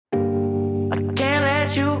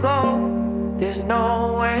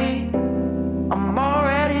no way. I'm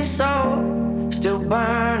already sold, still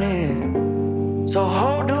burning. So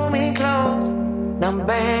hold to me close, now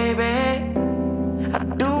baby, I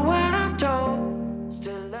do what I'm told.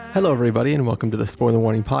 Hello everybody and welcome to the Spoiler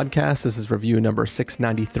Warning Podcast. This is review number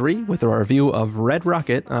 693 with our review of Red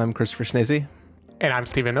Rocket. I'm Christopher Schnese. And I'm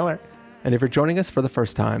Stephen Miller. And if you're joining us for the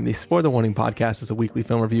first time, the Spoiler Warning Podcast is a weekly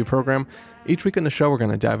film review program. Each week on the show, we're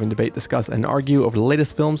going to dive in, debate, discuss, and argue over the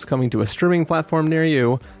latest films coming to a streaming platform near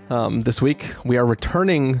you. This week, we are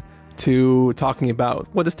returning to talking about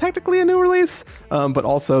what is technically a new release, but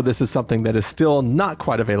also this is something that is still not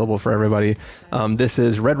quite available for everybody. This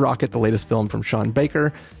is Red Rocket, the latest film from Sean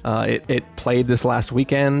Baker. It played this last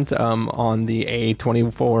weekend on the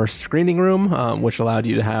A24 screening room, which allowed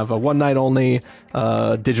you to have a one-night-only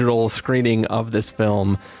digital screening of this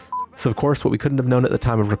film. So, of course, what we couldn't have known at the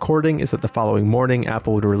time of recording is that the following morning,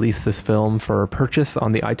 Apple would release this film for purchase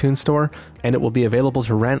on the iTunes Store, and it will be available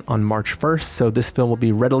to rent on March 1st, so this film will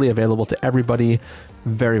be readily available to everybody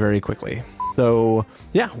very, very quickly. So,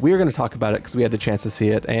 yeah, we're going to talk about it because we had the chance to see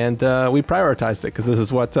it, and we prioritized it because this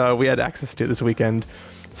is what we had access to this weekend.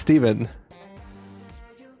 Steven,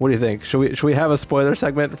 what do you think? Should we have a spoiler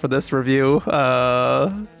segment for this review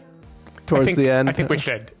towards the end? I think we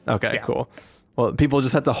should. Okay, yeah. Cool. Well, people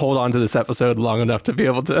just have to hold on to this episode long enough to be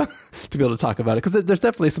able to talk about it, because there's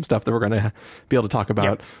definitely some stuff that we're going to be able to talk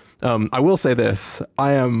about. Yep. I will say this: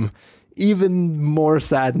 I am even more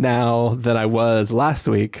sad now than I was last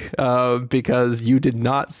week because you did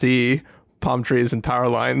not see Palm Trees and Power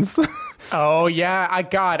Lines. Oh yeah,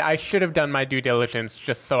 I should have done my due diligence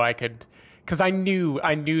just so I could, because I knew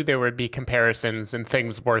there would be comparisons and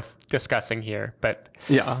things worth discussing here, but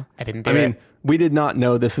yeah, I didn't do it. We did not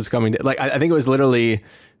know this was coming to, I think it was literally,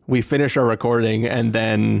 we finished our recording and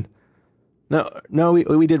then,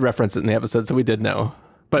 we did reference it in the episode, so we did know.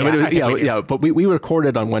 But but we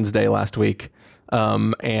recorded on Wednesday last week,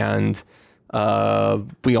 and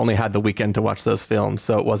we only had the weekend to watch those films,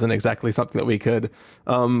 so it wasn't exactly something that we could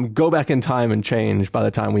go back in time and change by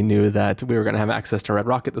the time we knew that we were going to have access to Red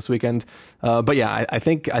Rocket this weekend. But yeah, I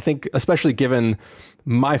think especially given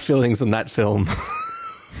my feelings on that film,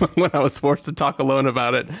 when I was forced to talk alone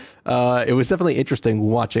about it, it was definitely interesting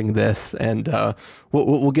watching this, and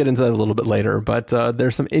we'll get into that a little bit later. But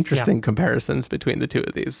there's some interesting comparisons between the two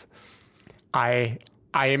of these. I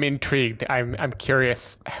am intrigued. I'm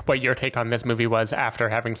curious what your take on this movie was after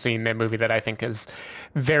having seen a movie that I think is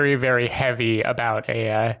very, very heavy about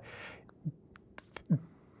a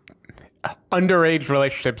underage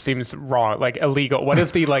relationship. Seems wrong, like illegal. What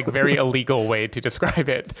is the very illegal way to describe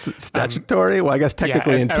it? Statutory? Well, I guess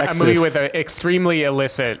technically in Texas. A movie with an extremely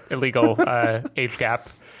illegal age gap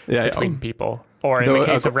between people. Or in the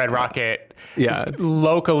case of Red Rocket,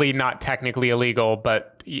 locally not technically illegal,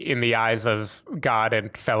 but in the eyes of God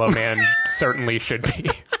and fellow man certainly should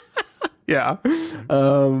be. Yeah,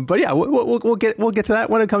 but yeah, we'll get to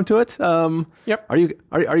that when it comes to it. Yep.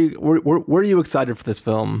 Were you excited for this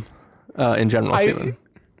film in general, Stephen?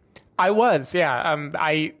 I was, yeah.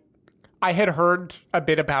 I had heard a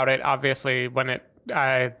bit about it, obviously, when it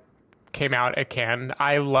came out at Cannes.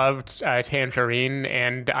 I loved Tangerine,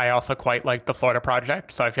 and I also quite liked The Florida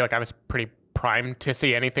Project, so I feel like I was pretty primed to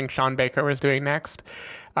see anything Sean Baker was doing next.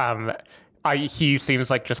 He seems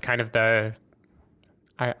like just kind of the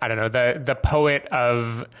poet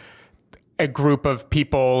of a group of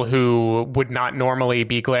people who would not normally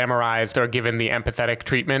be glamorized or given the empathetic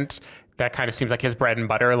treatment. That kind of seems like his bread and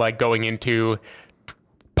butter, like going into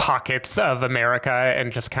pockets of America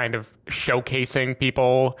and just kind of showcasing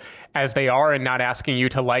people as they are and not asking you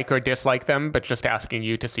to like or dislike them, but just asking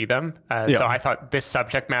you to see them. So I thought this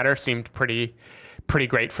subject matter seemed pretty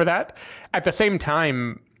great for that. At the same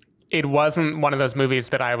time, it wasn't one of those movies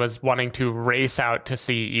that I was wanting to race out to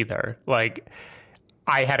see either. Like,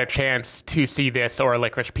 I had a chance to see this or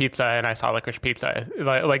Licorice Pizza, and I saw Licorice Pizza.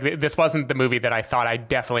 Like this wasn't the movie that I thought I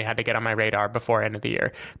definitely had to get on my radar before end of the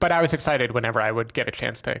year. But I was excited whenever I would get a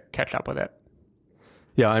chance to catch up with it.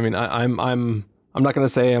 Yeah, I mean, I'm not going to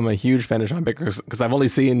say I'm a huge fan of Sean Baker because I've only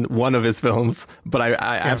seen one of his films, but I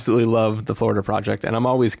absolutely love The Florida Project, and I'm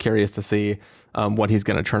always curious to see what he's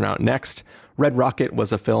going to turn out next. Red Rocket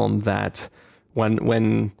was a film that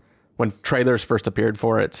when trailers first appeared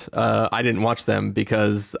for it, I didn't watch them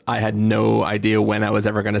because I had no idea when I was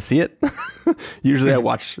ever going to see it. Usually I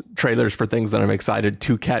watch trailers for things that I'm excited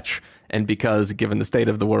to catch. And because given the state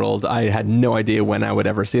of the world, I had no idea when I would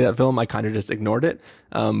ever see that film. I kind of just ignored it.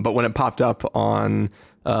 But when it popped up on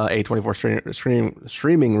A24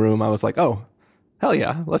 streaming room, I was like, oh, hell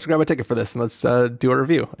yeah, let's grab a ticket for this and let's do a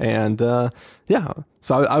review. And yeah,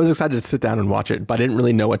 so I was excited to sit down and watch it, but I didn't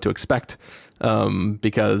really know what to expect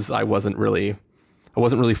because I wasn't really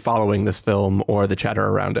following this film or the chatter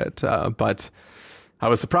around it. But I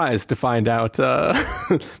was surprised to find out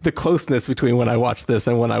the closeness between when I watched this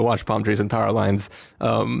and when I watched Palm Trees and Power Lines.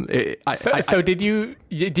 So did you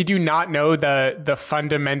not know the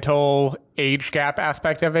fundamental age gap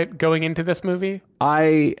aspect of it going into this movie?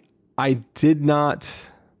 I did not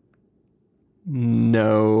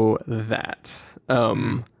know that.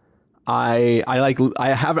 I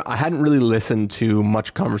hadn't really listened to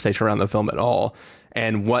much conversation around the film at all,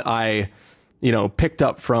 and what I picked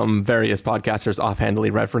up from various podcasters offhandedly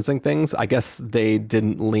referencing things, I guess they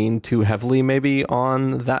didn't lean too heavily maybe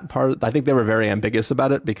on that part. I think they were very ambiguous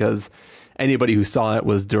about it because anybody who saw it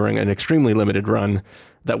was during an extremely limited run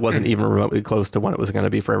that wasn't even remotely close to when it was going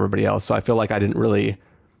to be for everybody else. So I feel like I didn't really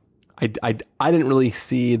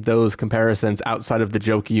see those comparisons outside of the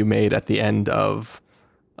joke you made at the end of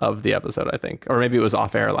the episode, I think. Or maybe it was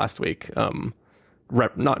off air last week.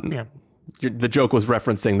 The joke was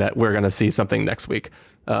referencing that we're going to see something next week.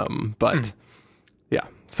 Yeah.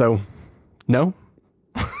 So, no.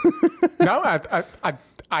 No,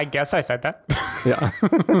 I guess I said that. Yeah.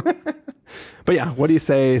 But yeah, what do you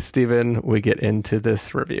say, Stephen, we get into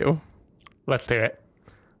this review? Let's do it.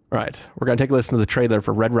 All right. We're going to take a listen to the trailer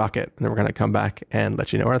for Red Rocket, and then we're going to come back and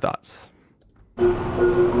let you know our thoughts.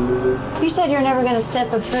 You said you're never going to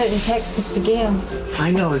step a foot in Texas again.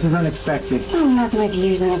 I know, this is unexpected. Oh, nothing with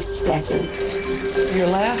you is unexpected. Your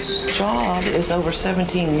last job is over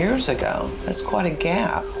 17 years ago. That's quite a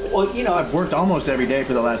gap. Well, I've worked almost every day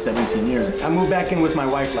for the last 17 years. I moved back in with my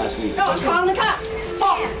wife last week. No, it's calling the cops.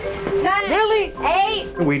 10, 9, Really?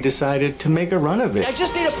 8. We decided to make a run of I it.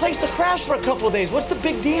 just need a place to crash for a couple of days. What's the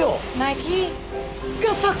big deal? Mikey,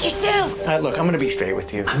 go fuck yourself. All right, look, I'm going to be straight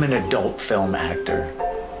with you. I'm an adult film actor.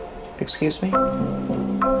 Excuse me?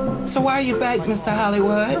 So why are you back, Mr.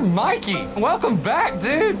 Hollywood? Mikey, welcome back,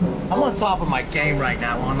 dude. I'm on top of my game right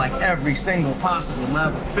now on like every single possible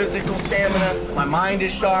level. Physical stamina, my mind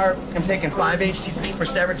is sharp. I'm taking 5-HTP for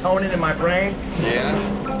serotonin in my brain.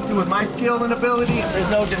 Yeah? With my skill and ability, there's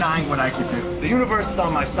no denying what I can do. The universe is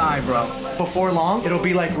on my side, bro. Before long, it'll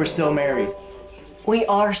be like we're still married. We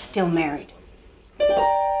are still married.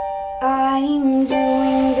 I'm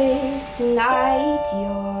doing this tonight.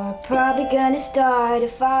 You're probably gonna start a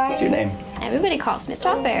fight. What's your name? Everybody calls me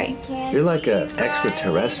Strawberry. You're like an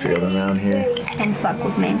extraterrestrial around here. Don't fuck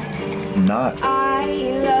with me. I'm not. I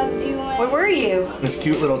loved you. Where were you? This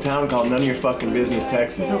cute little town called None of Your Fucking Business,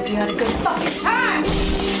 Texas. Hope you had a good fucking time.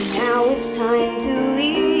 Now it's time to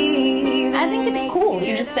leave. I think it's cool.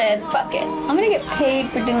 You just said, fuck it. I'm gonna get paid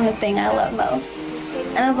for doing the thing I love most.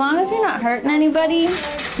 And as long as you're not hurting anybody,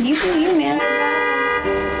 you do you, man.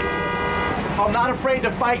 I'm not afraid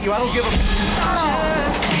to fight you. I don't give a...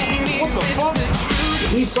 What the fuck?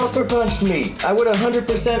 He sucker punched me. I would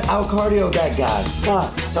 100% out-cardio that guy.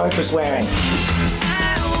 Fuck. Sorry for swearing.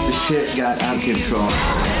 The shit got out of control.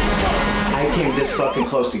 I came this fucking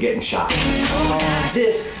close to getting shot.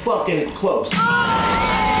 This fucking close.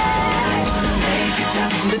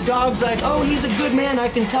 The dog's like, oh, he's a good man. I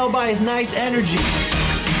can tell by his nice energy.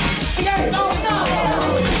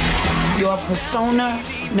 Your persona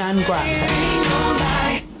non grata.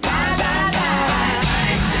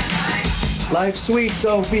 Life's sweet,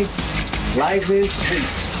 Sophie. Life is sweet.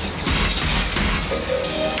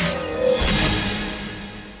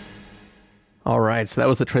 All right, so that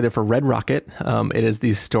was the trailer for Red Rocket. It is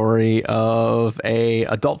the story of a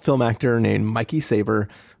adult film actor named Mikey Saber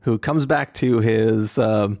who comes back to his,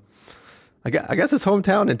 I guess his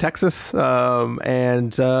hometown in Texas,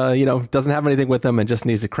 and doesn't have anything with him and just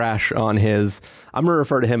needs to crash on his. I'm gonna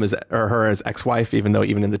refer to him as or her as ex-wife, even though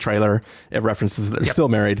even in the trailer it references that they're still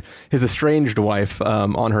married. His estranged wife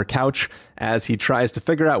on her couch as he tries to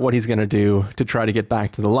figure out what he's gonna do to try to get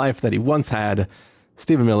back to the life that he once had.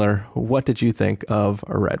 Stephen Miller, what did you think of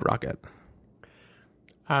Red Rocket?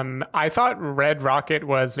 I thought Red Rocket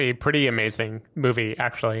was a pretty amazing movie,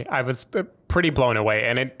 actually. I was pretty blown away.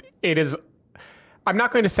 And it is, I'm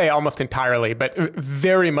not going to say almost entirely, but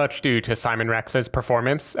very much due to Simon Rex's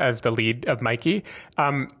performance as the lead of Mikey.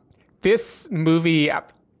 This movie,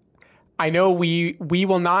 I know we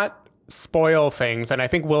will not spoil things, and I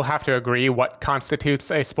think we'll have to agree what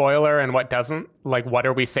constitutes a spoiler and what doesn't. Like, what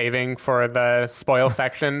are we saving for the spoil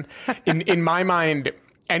section? In my mind,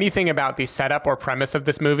 anything about the setup or premise of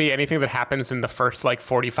this movie, anything that happens in the first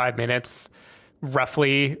 45 minutes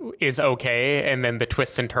roughly is okay, and then the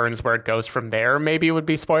twists and turns where it goes from there maybe would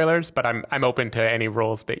be spoilers, but I'm open to any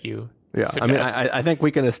rules that you suggest. I mean, I think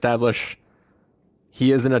we can establish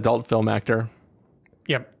he is an adult film actor.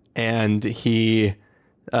 Yep. And he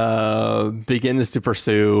begins to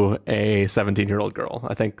pursue a 17-year-old girl.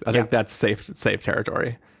 I think that's safe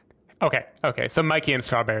territory. Okay. So Mikey and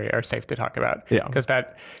Strawberry are safe to talk about. Yeah. Because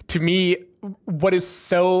that, to me, what is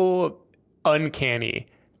so uncanny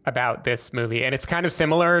about this movie, and it's kind of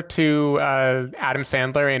similar to Adam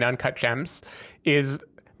Sandler in Uncut Gems, is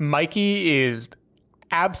Mikey is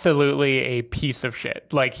absolutely a piece of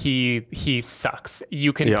shit. Like, he sucks.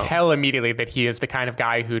 You can tell immediately that he is the kind of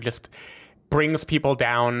guy who just brings people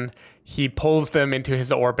down. He pulls them into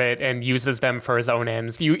his orbit and uses them for his own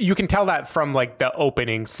ends. You can tell that from like the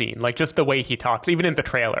opening scene, like just the way he talks, even in the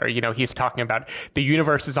trailer, he's talking about the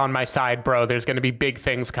universe is on my side, bro. There's going to be big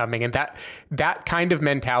things coming. And that kind of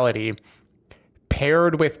mentality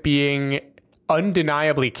paired with being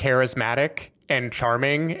undeniably charismatic and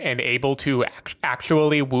charming and able to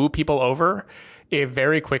actually woo people over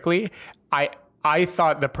very quickly. I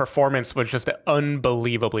thought the performance was just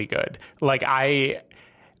unbelievably good. Like, I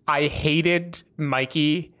hated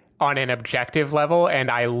Mikey on an objective level, and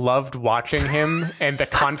I loved watching him. And the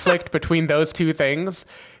conflict between those two things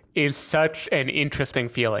is such an interesting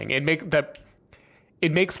feeling. It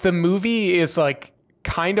makes the movie is like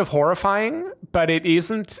kind of horrifying, but it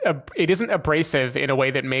isn't abrasive in a way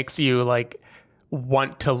that makes you like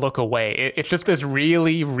want to look away. It's just this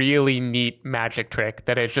really, really neat magic trick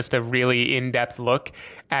that is just a really in-depth look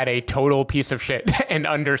at a total piece of shit and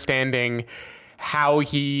understanding how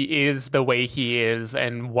he is the way he is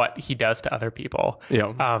and what he does to other people.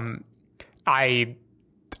 I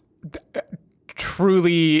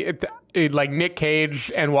truly, like, Nick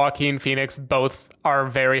Cage and Joaquin Phoenix both are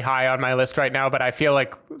very high on my list right now, but I feel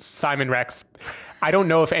like Simon Rex, I don't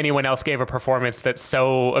know if anyone else gave a performance that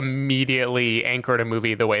so immediately anchored a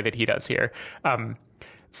movie the way that he does here.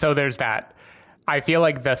 So there's that. I feel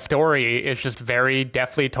like the story is just very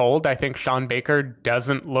deftly told. I think Sean Baker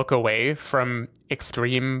doesn't look away from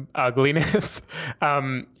extreme ugliness.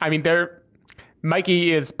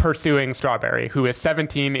 Mikey is pursuing Strawberry, who is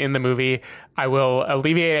 17 in the movie. I will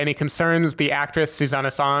alleviate any concerns. The actress, Susanna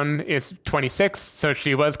Son, is 26, so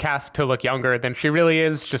she was cast to look younger than she really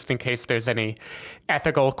is, just in case there's any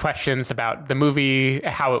ethical questions about the movie,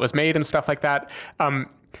 how it was made, and stuff like that.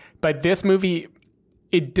 But this movie,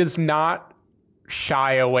 it does not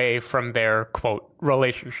shy away from their, quote,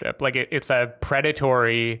 relationship. Like, it's a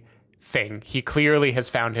predatory thing. He clearly has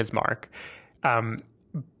found his mark.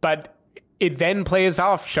 But it then plays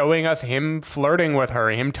off showing us him flirting with her,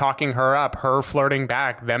 him talking her up, her flirting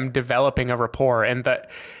back, them developing a rapport. And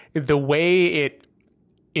the way it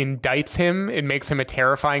indicts him, it makes him a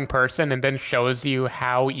terrifying person, and then shows you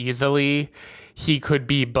how easily he could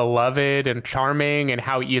be beloved and charming, and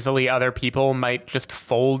how easily other people might just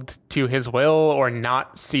fold to his will or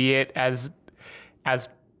not see it as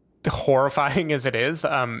horrifying as it is.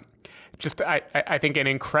 I think an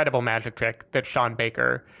incredible magic trick that Sean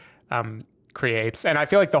Baker creates. And I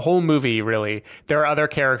feel like the whole movie, really, there are other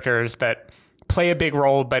characters that play a big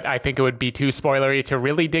role, but I think it would be too spoilery to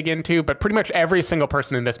really dig into. But pretty much every single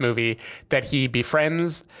person in this movie that he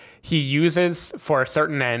befriends, he uses for a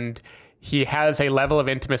certain end. He has a level of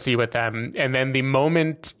intimacy with them. And then the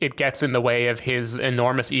moment it gets in the way of his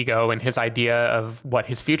enormous ego and his idea of what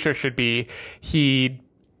his future should be, he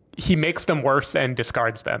makes them worse and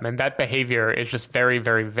discards them. And that behavior is just very,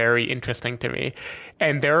 very, very interesting to me.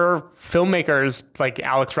 And there are filmmakers like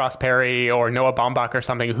Alex Ross Perry or Noah Baumbach or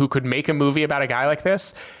something who could make a movie about a guy like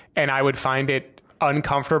this, and I would find it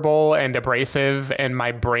uncomfortable and abrasive, and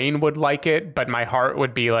my brain would like it, but my heart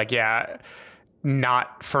would be like, yeah,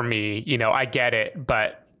 not for me. I get it,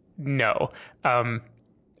 but no.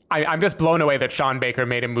 I'm just blown away that Sean Baker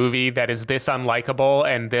made a movie that is this unlikable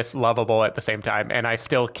and this lovable at the same time. And I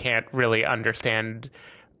still can't really understand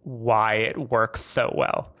why it works so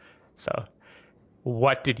well. So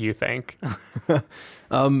what did you think? I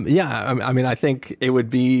think I would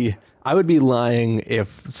be lying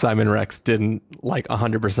if Simon Rex didn't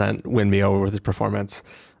 100% win me over with his performance.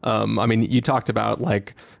 You talked about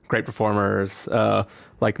great performers,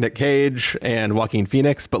 like Nick Cage and Joaquin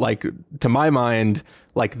Phoenix, but to my mind,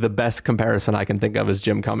 the best comparison I can think of is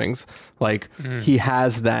Jim Cummings. He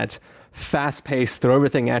has that fast pace, throw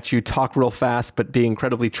everything at you, talk real fast, but be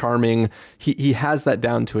incredibly charming. He has that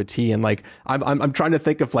down to a T. And I'm trying to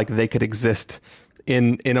think if they could exist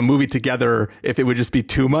in a movie together, if it would just be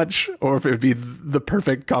too much or if it would be the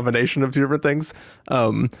perfect combination of two different things.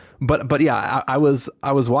 But yeah, I was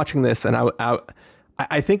watching this, and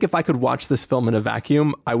I think if I could watch this film in a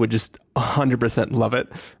vacuum, I would just 100% love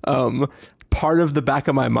it. part of the back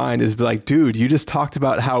of my mind is like, dude, you just talked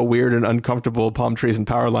about how weird and uncomfortable Palm Trees and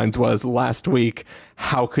Power Lines was last week.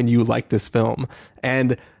 How can you like this film?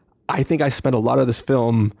 And I think I spent a lot of this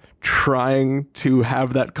film trying to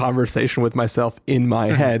have that conversation with myself in my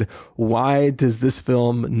head. Why does this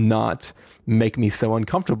film not make me so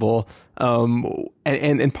uncomfortable?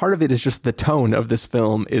 And part of it is just the tone of this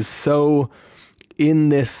film is so in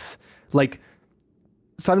this, like,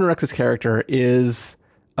 Simon Rex's character is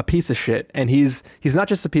a piece of shit, and he's not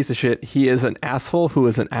just a piece of shit, he is an asshole who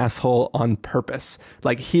is an asshole on purpose.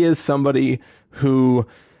 Like, he is somebody who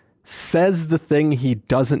says the thing he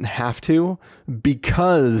doesn't have to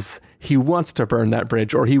because he wants to burn that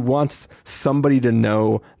bridge, or he wants somebody to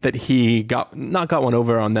know that he not got one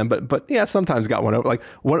over on them, but yeah, sometimes got one over. Like,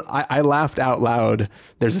 I laughed out loud.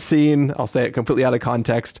 There's a scene, I'll say it completely out of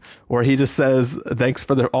context, where he just says, "Thanks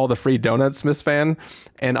for all the free donuts, Miss Fan,"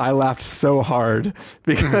 and I laughed so hard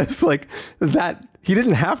because like that. He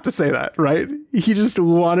didn't have to say that, right? He just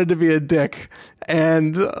wanted to be a dick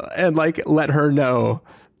and like let her know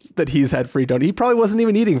that he's had free donuts. He probably wasn't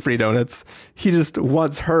even eating free donuts. He just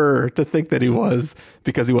wants her to think that he was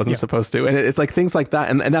because he wasn't supposed to. And it's like things like that.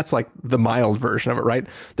 And that's like the mild version of it, right?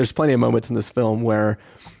 There's plenty of moments in this film where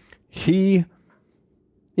he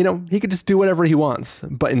could just do whatever he wants,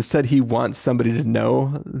 but instead he wants somebody to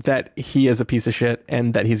know that he is a piece of shit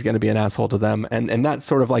and that he's going to be an asshole to them. And that's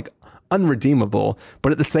sort of like unredeemable.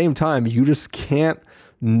 But at the same time, you just can't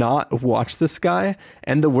not watch this guy,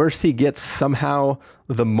 and the worse he gets, somehow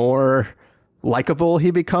the more likable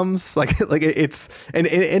he becomes. Like it's and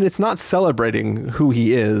it's not celebrating who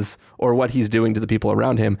he is or what he's doing to the people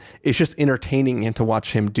around him. It's just entertaining to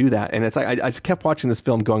watch him do that. And it's like I just kept watching this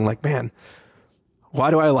film going like, man,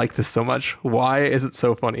 why do I like this so much? Why is it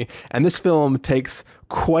so funny? And this film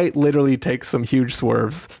quite literally takes some huge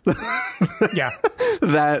swerves. Yeah.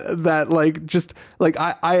 that like just like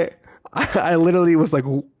I literally was like,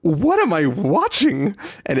 what am I watching?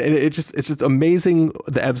 And it's just amazing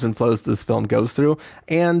the ebbs and flows this film goes through.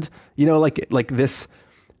 And, like this,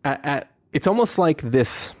 it's almost like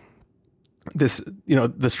this,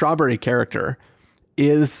 the Strawberry character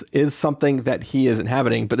is something that he is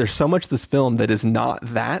inhabiting, but there's so much this film that is not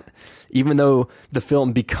that, even though the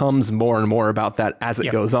film becomes more and more about that as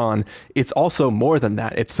it goes on. It's also more than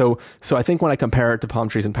that. It's so I think when I compare it to Palm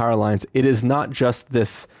Trees and Power Lines, it is not just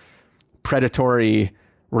this predatory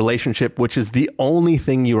relationship, which is the only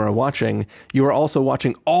thing you are watching. You are also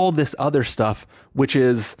watching all this other stuff, which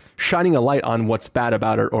is shining a light on what's bad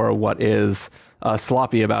about it, or what is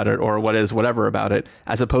sloppy about it, or what is whatever about it,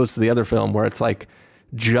 as opposed to the other film where it's like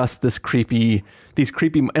just these creepy,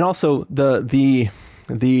 and also these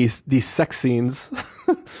sex scenes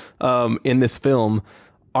in this film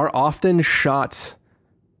are often shot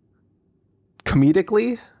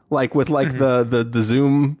comedically. Like with like the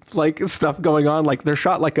Zoom like stuff going on, like they're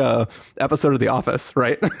shot like a episode of The Office,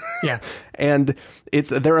 right? Yeah. And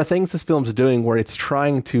there are things this film's doing where it's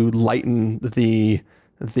trying to lighten the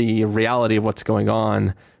reality of what's going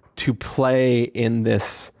on to play in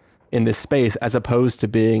this space, as opposed to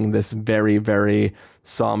being this very, very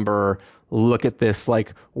somber, look at this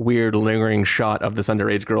like weird lingering shot of this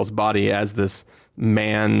underage girl's body as this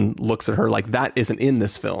man looks at her. Like, that isn't in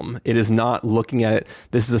this film. It is not looking at it.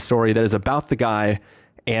 This is a story that is about the guy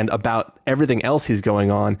and about everything else he's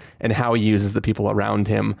going on and how he uses the people around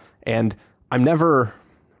him. And I'm never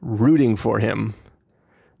rooting for him.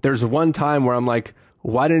 There's one time where I'm like,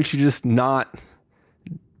 why didn't you just not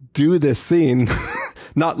do this scene?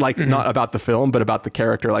 Not like not about the film, but about the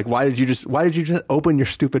character. Like, why did you just open your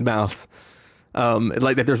stupid mouth?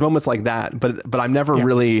 Like, there's moments like that, but I'm never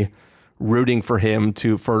really rooting for him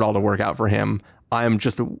for it all to work out for him. I'm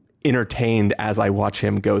just entertained as I watch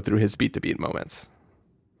him go through his beat to beat moments.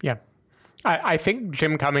 Yeah. I think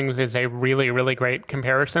Jim Cummings is a really, really great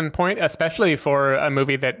comparison point, especially for a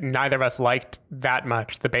movie that neither of us liked that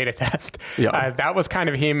much, The Beta Test. Yeah. That was kind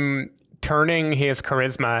of him turning his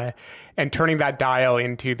charisma and turning that dial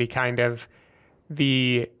into the kind of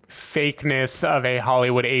the fakeness of a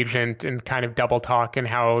Hollywood agent and kind of double talk and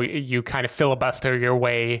how you kind of filibuster your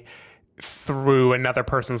way through another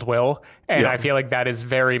person's will. And I feel like that is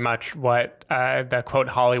very much what the quote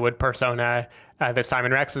Hollywood persona that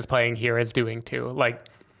Simon Rex is playing here is doing too. Like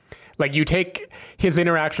you take his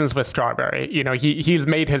interactions with Strawberry, he's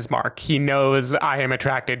made his mark. He knows, I am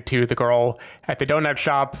attracted to the girl at the donut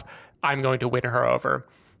shop. I'm going to win her over.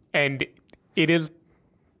 And it is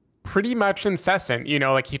pretty much incessant,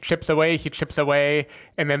 like he chips away.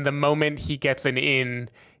 And then the moment he gets an in,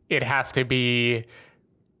 it has to be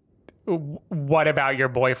what about your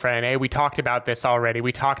boyfriend? Hey, we talked about this already.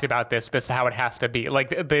 We talked about this. This is how it has to be.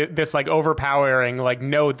 Like this like overpowering, like,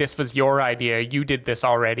 no, this was your idea. You did this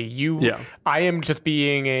already. I am just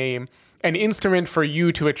being an instrument for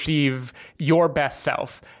you to achieve your best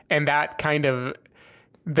self. And that kind of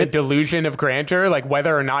the delusion of grandeur, like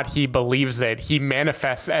whether or not he believes it, he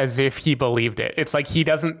manifests as if he believed it. It's like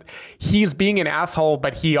he's being an asshole,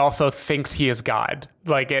 but he also thinks he is God.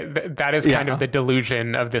 Like that is kind of the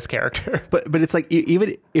delusion of this character. But it's like,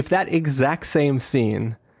 even if that exact same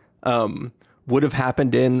scene would have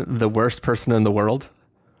happened in The Worst Person in the World,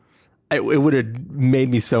 it would have made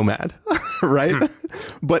me so mad, right?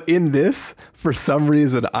 But in this, for some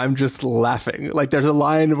reason, I'm just laughing. Like there's a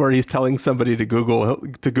line where he's telling somebody to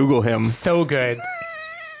Google him. So good.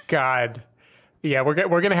 God. Yeah, we're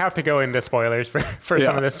gonna have to go into spoilers for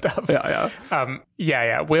some of this stuff.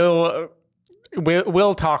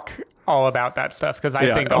 We'll talk all about that stuff, because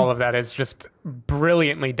I think all of that is just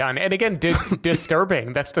brilliantly done. And again,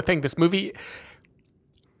 disturbing. That's the thing. This movie,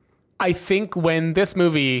 I think when this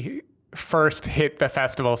movie first hit the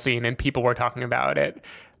festival scene and people were talking about it,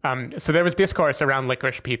 so there was discourse around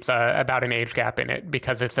Licorice Pizza about an age gap in it,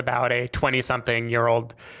 because it's about a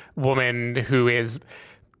 20-something-year-old woman who is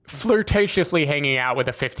flirtatiously hanging out with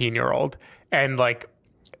a 15-year-old. And like,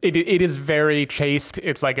 it is very chaste.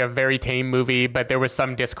 It's like a very tame movie, but there was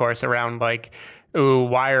some discourse around like, ooh,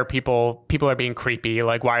 why are people are being creepy?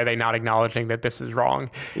 Like, why are they not acknowledging that this is wrong?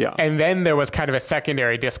 Yeah. And then there was kind of a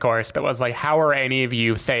secondary discourse that was like, how are any of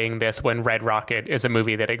you saying this when Red Rocket is a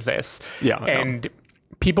movie that exists? Yeah. And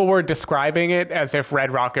people were describing it as if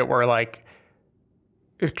Red Rocket were like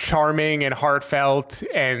charming and heartfelt,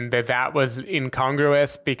 and that was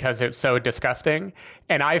incongruous because it's so disgusting.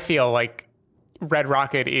 And I feel like Red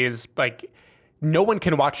Rocket is like, no one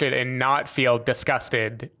can watch it and not feel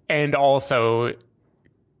disgusted and also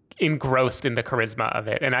engrossed in the charisma of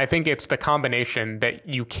it. And I think it's the combination that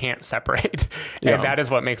you can't separate. Yeah. And that is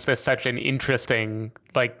what makes this such an interesting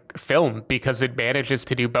like film, because it manages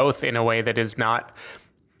to do both in a way that is not,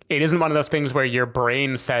 it isn't one of those things where your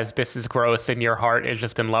brain says this is gross and your heart is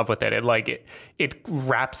just in love with it. It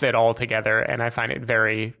wraps it all together. And I find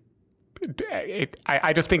it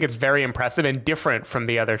I just think it's very impressive and different from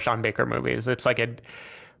the other Sean Baker movies. It's like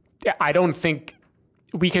I don't think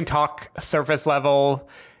we can talk surface level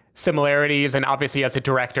similarities, and obviously as a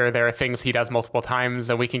director there are things he does multiple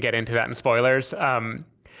times, and we can get into that in spoilers.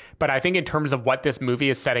 But I think in terms of what this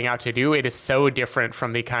movie is setting out to do, it is so different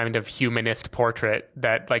from the kind of humanist portrait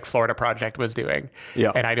that like Florida Project was doing.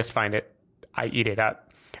 Yeah. And I just find I eat it up.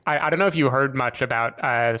 I don't know if you heard much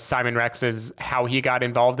about Simon Rex's, how he got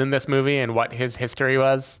involved in this movie and what his history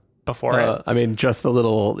was before it. I mean, just a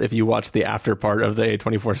little, if you watch the after part of the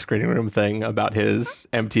 24 screening room thing about his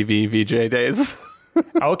MTV VJ days.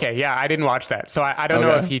 Okay, yeah, I didn't watch that. So I don't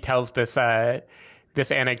know if he tells this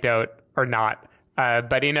anecdote or not.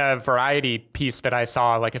 But in a Variety piece that I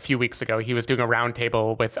saw like a few weeks ago, he was doing a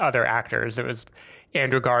roundtable with other actors. It was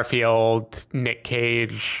Andrew Garfield, Nick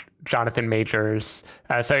Cage, Jonathan Majors.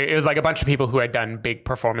 So it was like a bunch of people who had done big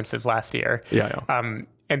performances last year.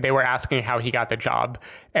 And they were asking how he got the job.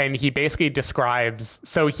 And he basically describes,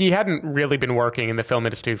 so he hadn't really been working in the film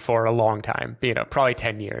industry for a long time, probably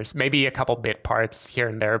 10 years, maybe a couple bit parts here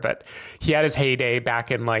and there. But he had his heyday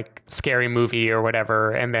back in like Scary Movie or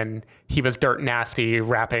whatever. And then he was Dirt Nasty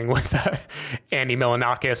rapping with Andy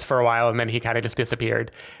Milonakis for a while. And then he kind of just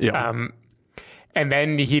disappeared. Yeah. And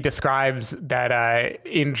then he describes that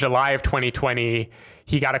in July of 2020,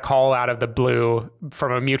 he got a call out of the blue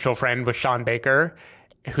from a mutual friend with Sean Baker,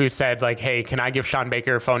 who said like, hey, can I give Sean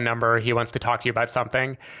Baker your phone number? He wants to talk to you about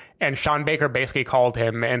something. And Sean Baker basically called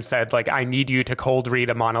him and said like, I need you to cold read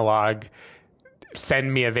a monologue.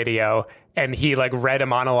 Send me a video. And he like read a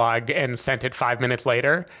monologue and sent it 5 minutes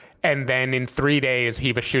later. And then in 3 days,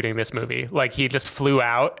 he was shooting this movie. Like he just flew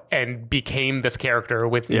out and became this character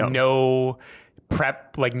with no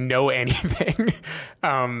prep, like no anything.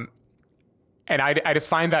 And I just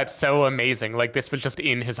find that so amazing. Like this was just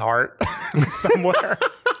in his heart somewhere.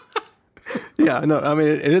 Yeah, no, I mean,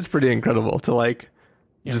 it is pretty incredible to like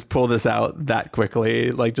just pull this out that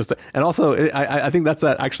quickly. Like and also I think that's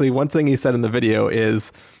actually one thing he said in the video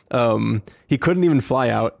is he couldn't even fly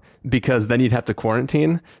out because then he'd have to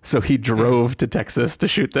quarantine. So he drove to Texas to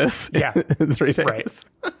shoot this in 3 days. Right.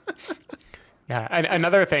 Yeah. And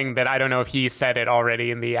another thing that I don't know if he said it already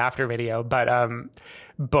in the after video, but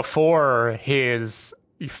before his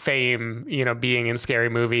fame, being in Scary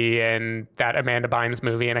Movie and that Amanda Bynes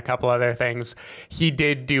movie and a couple other things, he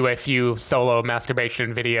did do a few solo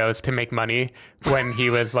masturbation videos to make money when he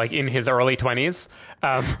was like in his early 20s.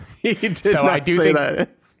 He did so not I do say think that.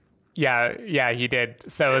 Yeah, he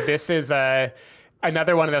did. So this is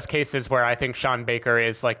another one of those cases where I think Sean Baker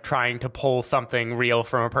is like trying to pull something real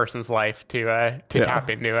from a person's life to tap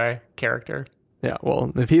into a character. Yeah,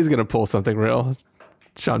 well, if he's going to pull something real,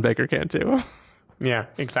 Sean Baker can too. Yeah,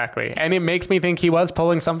 exactly. And it makes me think he was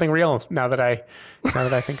pulling something real now that I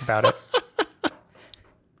think about it.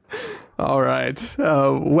 All right.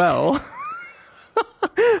 Well,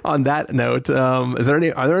 on that note, are there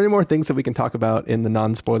any more things that we can talk about in the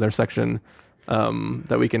non-spoiler section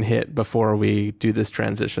that we can hit before we do this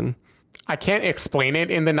transition? I can't explain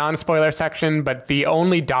it in the non-spoiler section, but the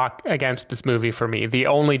only dock against this movie for me, the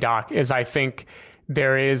only dock is I think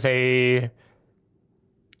there is the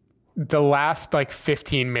last like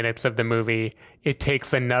 15 minutes of the movie, it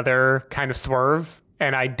takes another kind of swerve.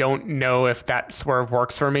 And I don't know if that swerve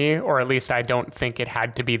works for me, or at least I don't think it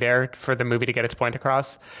had to be there for the movie to get its point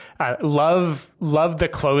across. Love the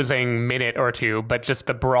closing minute or two, but just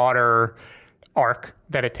the broader arc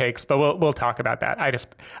that it takes. But we'll talk about that.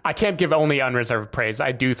 I can't give only unreserved praise.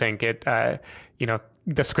 I do think it, the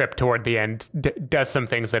script toward the end does some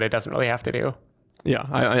things that it doesn't really have to do. Yeah,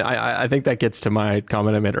 I think that gets to my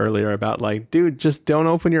comment I made earlier about like, dude, just don't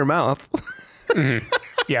open your mouth. Mm-hmm.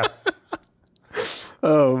 Yeah.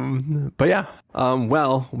 But yeah,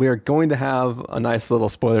 well, we are going to have a nice little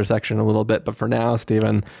spoiler section in a little bit, but for now,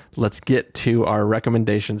 Stephen, let's get to our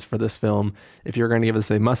recommendations for this film. If you're going to give us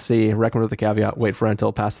a must see, recommend with the caveat, wait for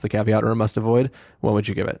rental, pass with the caveat, or a must avoid, what would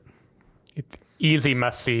you give it? Easy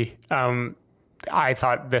must see. I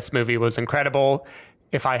thought this movie was incredible.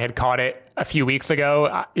 If I had caught it a few weeks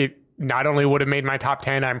ago, it not only would have made my top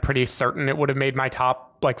 10, I'm pretty certain it would have made my top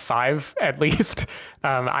like 5 at least.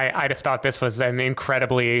 I just thought this was an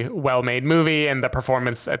incredibly well-made movie, and the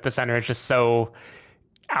performance at the center is just so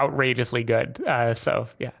outrageously good. So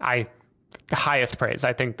yeah, the highest praise.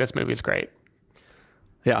 I think this movie is great.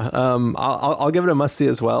 Yeah, I'll give it a must see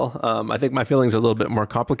as well. I think my feelings are a little bit more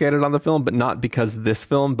complicated on the film, but not because of this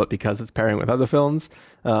film, but because it's pairing with other films.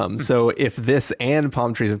 So if this and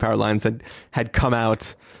Palm Trees and Power Lines had come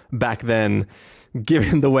out back then,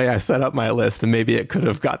 given the way I set up my list, maybe it could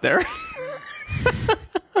have got there.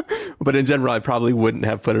 But in general, I probably wouldn't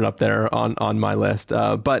have put it up there on my list.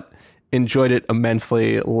 But enjoyed it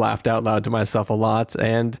immensely, laughed out loud to myself a lot,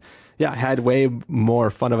 and yeah, had way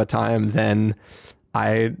more fun of a time than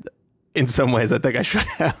in some ways I think I should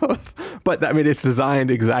have. But I mean, it's designed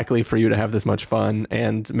exactly for you to have this much fun,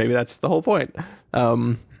 and maybe that's the whole point.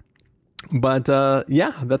 But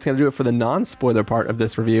yeah, that's going to do it for the non-spoiler part of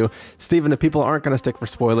this review. Stephen, if people aren't going to stick for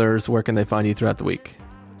spoilers, where can they find you throughout the week?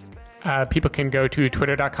 People can go to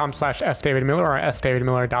twitter.com/sdavidmiller or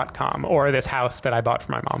sdavidmiller.com, or this house that I bought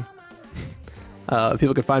for my mom.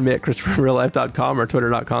 People can find me at ChristopherRealLife.com or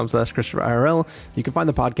Twitter.com/ChristopherIRL. You can find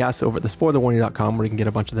the podcast over at thespoilerwarning.com, where you can get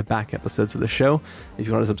a bunch of the back episodes of the show. If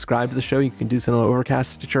you want to subscribe to the show, you can do so on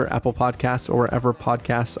Overcast, Stitcher, Apple Podcasts, or wherever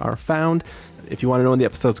podcasts are found. If you want to know when the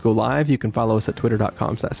episodes go live, you can follow us at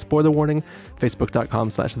twitter.com/spoilerwarning,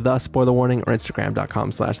 facebook.com/thespoilerwarning, or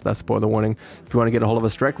instagram.com/thespoilerwarning. If you want to get a hold of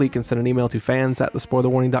us directly, you can send an email to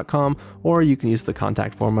fans@thespoilerwarning.com, or you can use the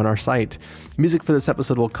contact form on our site. Music for this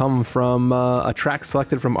episode will come from a track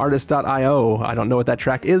selected from artist.io. I don't know what that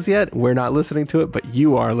track is yet. We're not listening to it, but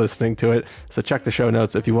you are listening to it. So check the show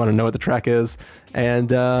notes if you want to know what the track is.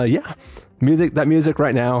 And yeah, that music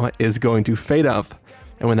right now is going to fade up.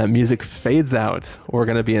 And when that music fades out, we're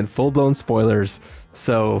going to be in full-blown spoilers.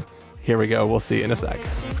 So here we go. We'll see you in a sec.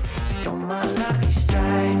 You're my lucky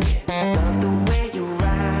strike. Love the way you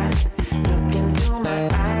ride. Look into my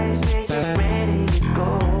eyes, say you're ready to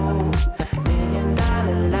go. $1 million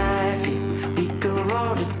life, yeah. We could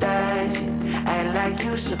roll the dice, yeah. Act like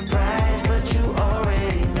you surprised, but you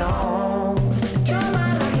already know. You're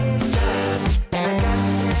my lucky strike, and I got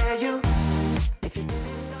to tell you, if you didn't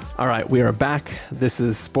know. All right, we are back. This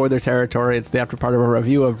is spoiler territory. It's the after part of a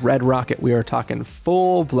review of Red Rocket. We are talking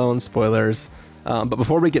full-blown spoilers. But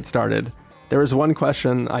before we get started, there is one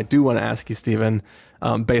question I do want to ask you, Stephen,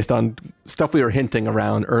 based on stuff we were hinting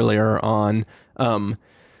around earlier on. And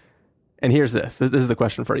here's this. This is the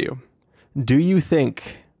question for you. Do you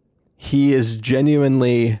think he is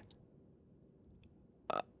genuinely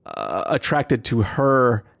attracted to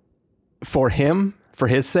her for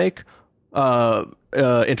his sake,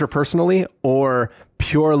 interpersonally, or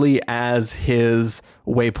purely as his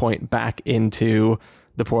waypoint back into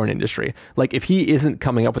the porn industry? Like, if he isn't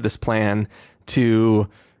coming up with this plan to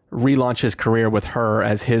relaunch his career with her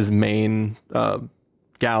as his main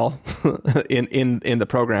gal in the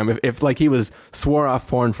program, if like he was swore off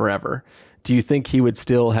porn forever, do you think he would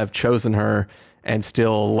still have chosen her and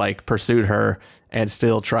still like pursued her and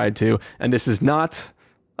still tried to? And this is not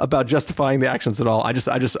about justifying the actions at all.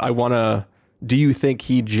 I want to. Do you think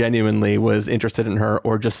he genuinely was interested in her,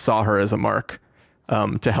 or just saw her as a mark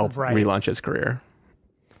to help relaunch his career?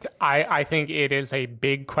 I think it is a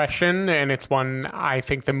big question, and it's one I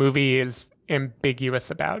think the movie is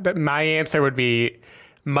ambiguous about. But my answer would be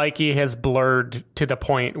Mikey has blurred to the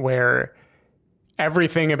point where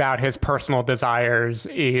everything about his personal desires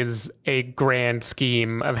is a grand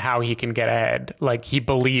scheme of how he can get ahead. Like, he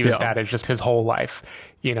believes that is just his whole life.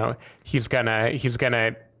 You know, he's gonna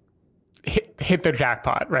hit the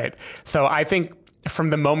jackpot, right? So I think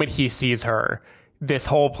from the moment he sees her, this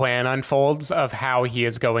whole plan unfolds of how he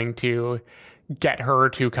is going to get her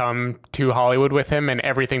to come to Hollywood with him, and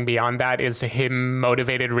everything beyond that is him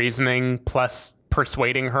motivated reasoning plus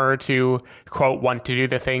persuading her to, quote, want to do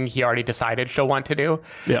the thing he already decided she'll want to do.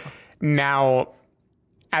 Yeah. Now,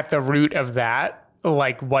 at the root of that,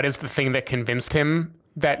 like, what is the thing that convinced him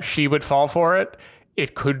that she would fall for it?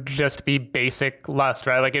 It could just be basic lust,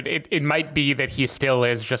 right? Like, it might be that he still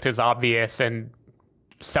is just as obvious and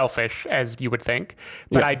selfish as you would think.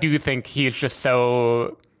 But I do think he's just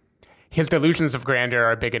so... His delusions of grandeur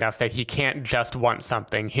are big enough that he can't just want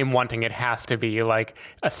something. Him wanting it has to be like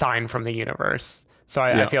a sign from the universe. So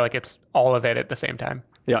I feel like it's all of it at the same time.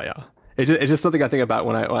 Yeah. It's just something I think about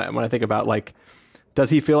when I think about, like, does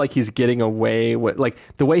he feel like he's getting away with, like,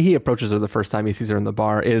 the way he approaches her the first time he sees her in the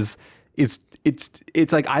bar is it's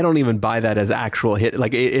like, I don't even buy that as actual hit.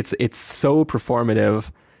 Like, it's so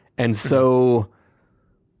performative and so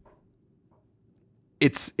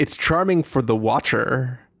it's charming for the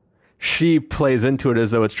watcher. She plays into it as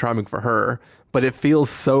though it's charming for her, but it feels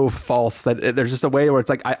so false that there's just a way where it's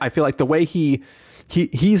like, I feel like the way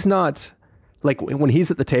he's not, like, when he's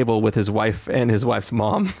at the table with his wife and his wife's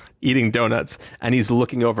mom eating donuts and he's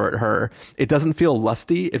looking over at her, it doesn't feel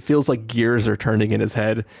lusty. It feels like gears are turning in his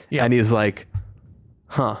head. Yeah. And he's like,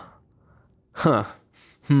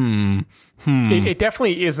 It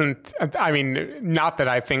definitely isn't. I mean, not that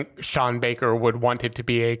I think Sean Baker would want it to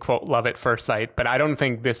be a, quote, love at first sight, but I don't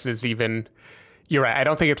think this is even, you're right. I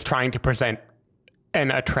don't think it's trying to present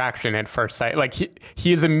an attraction at first sight. Like,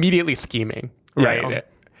 he is immediately scheming, right? Yeah.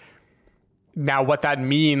 Now, what that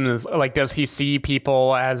means, like, does he see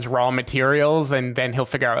people as raw materials and then he'll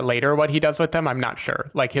figure out later what he does with them? I'm not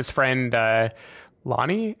sure. Like, his friend,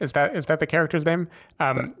 Lonnie, is that the character's name?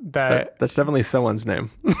 That's definitely someone's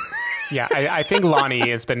name. Yeah, I think Lonnie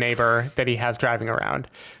is the neighbor that he has driving around.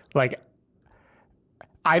 Like,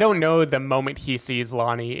 I don't know the moment he sees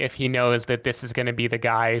Lonnie if he knows that this is going to be the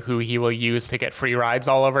guy who he will use to get free rides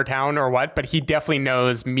all over town or what, but he definitely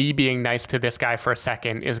knows me being nice to this guy for a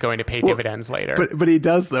second is going to pay dividends later. But he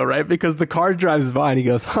does, though, right? Because the car drives by and he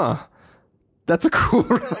goes, that's a cool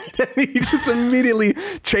ride. And he just immediately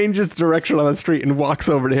changes direction on the street and walks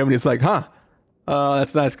over to him and he's like,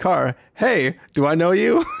 that's a nice car. Hey, do I know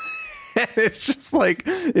you? And it's just like,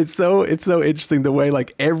 it's so interesting the way,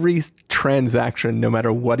 like, every transaction, no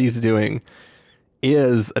matter what he's doing,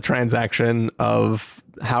 is a transaction of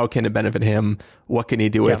how can it benefit him? What can he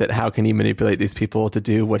do with it? How can he manipulate these people to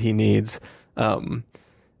do what he needs? And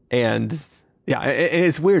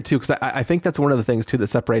it's weird too, because I think that's one of the things too that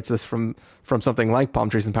separates this from something like Palm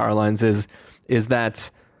Trees and Power Lines is that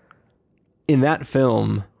in that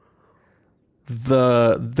film,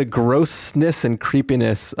 the grossness and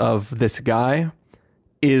creepiness of this guy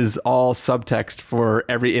is all subtext for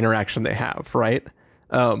every interaction they have, right?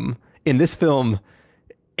 In this film,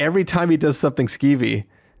 every time he does something skeevy,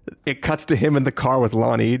 it cuts to him in the car with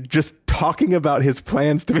Lonnie just talking about his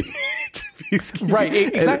plans to be skeevy. Right,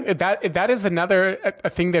 exactly. That is another a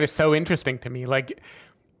thing that is so interesting to me. Like,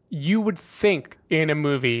 you would think in a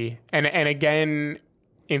movie, and again,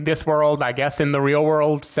 in this world, I guess in the real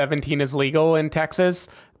world, 17 is legal in Texas.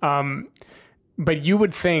 But you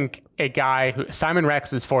would think a guy who, Simon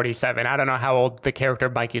Rex is 47. I don't know how old the character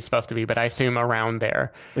Mikey is supposed to be, but I assume around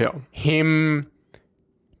there. Yeah. Him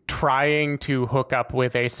trying to hook up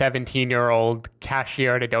with a 17-year-old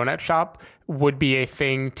cashier at a donut shop would be a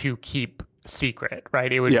thing to keep secret,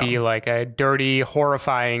 right? It would be like a dirty,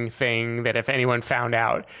 horrifying thing that if anyone found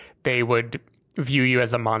out, they would view you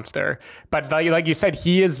as a monster. But like you said,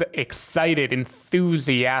 he is excited,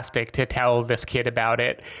 enthusiastic to tell this kid about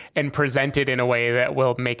it and present it in a way that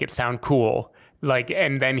will make it sound cool. Like,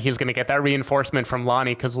 and then he's going to get that reinforcement from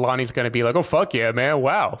Lonnie, because Lonnie's going to be like, oh, fuck yeah, man.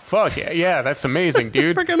 Wow. Fuck yeah. Yeah, that's amazing,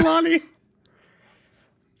 dude. Freaking Lonnie.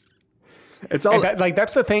 It's all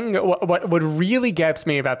that's the thing. What really gets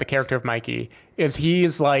me about the character of Mikey is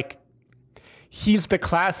he's the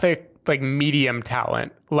classic, like, medium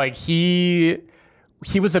talent. Like, he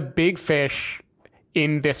was a big fish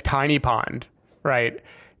in this tiny pond, right?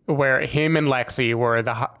 where him and Lexi were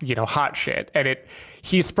the hot shit, and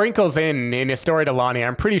he sprinkles in his story to Lonnie.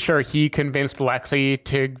 I'm pretty sure he convinced Lexi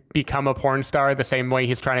to become a porn star the same way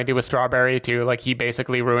he's trying to do with Strawberry too. Like he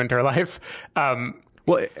basically ruined her life.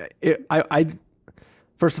 Well, I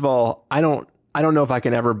first of all, I don't know if I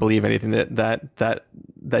can ever believe anything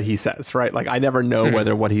that he says, right? Like I never know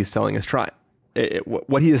whether what he's telling is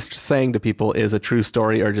what he is saying to people is a true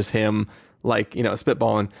story or just him like,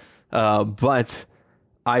 spitballing. But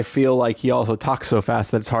I feel like he also talks so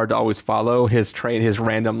fast that it's hard to always follow his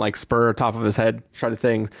random like spur top of his head try to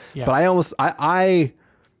thing. Yeah. But I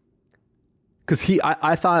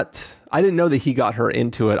thought, I didn't know that he got her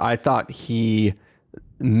into it. I thought he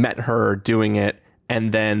met her doing it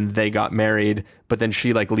and then they got married, but then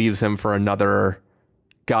she like leaves him for another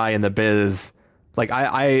guy in the biz. Like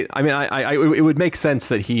it would make sense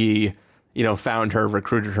that he, found her,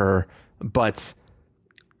 recruited her, but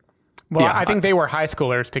well, yeah, I think they were high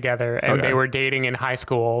schoolers together and they were dating in high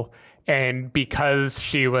school. And because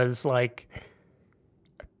she was like,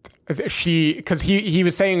 because he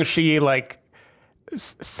was saying she like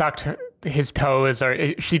sucked his toes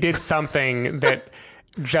or she did something that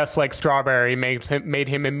just like Strawberry made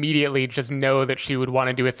him immediately just know that she would want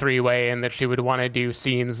to do a 3-way and that she would want to do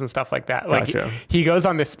scenes and stuff like that. Like he goes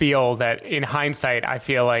on this spiel that in hindsight, I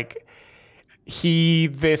feel like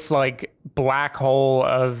this like black hole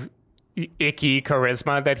of icky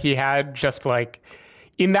charisma that he had, just like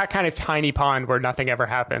in that kind of tiny pond where nothing ever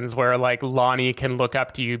happens, where like Lonnie can look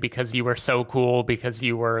up to you because you were so cool, because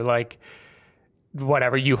you were like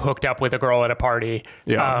whatever, you hooked up with a girl at a party.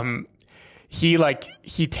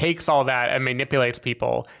 He takes all that and manipulates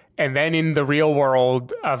people, and then in the real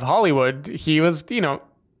world of Hollywood he was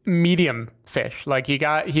medium fish. Like he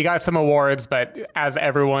got some awards, but as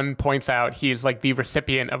everyone points out, he's like the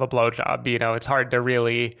recipient of a blowjob. It's hard to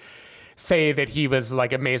really say that he was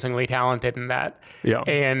like amazingly talented in that. Yeah.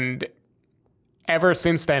 And ever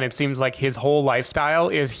since then, it seems like his whole lifestyle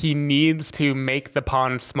is he needs to make the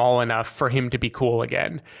pond small enough for him to be cool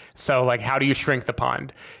again. So like, how do you shrink the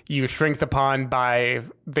pond? You shrink the pond by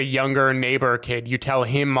the younger neighbor kid. You tell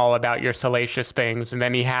him all about your salacious things, and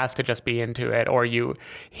then he has to just be into it. Or you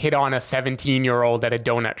hit on a 17-year-old at a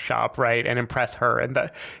donut shop, right, and impress her. And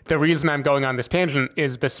the reason I'm going on this tangent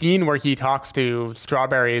is the scene where he talks to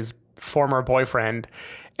Strawberry's former boyfriend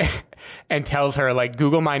and tells her like,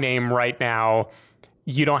 Google my name right now.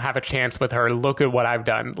 You don't have a chance with her. Look at what I've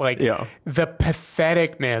done. Like the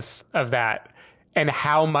patheticness of that, and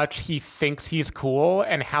how much he thinks he's cool,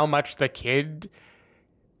 and how much the kid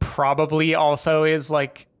probably also is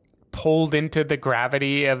like pulled into the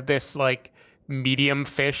gravity of this like medium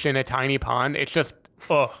fish in a tiny pond. It's just,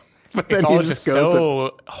 it's all just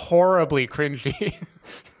so horribly cringy.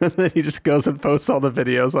 And then he just goes and posts all the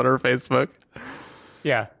videos on her Facebook.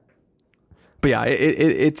 Yeah. But yeah,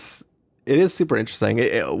 it is super interesting.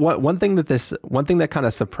 One thing that kind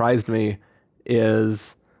of surprised me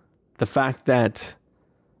is the fact that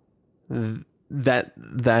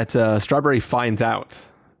Strawberry finds out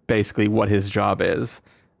basically what his job is,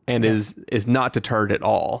 and is not deterred at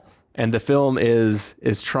all. And the film is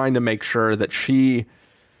trying to make sure that she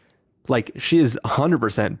is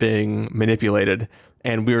 100% being manipulated.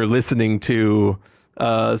 And we were listening to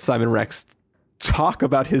Simon Rex talk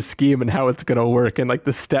about his scheme and how it's going to work and like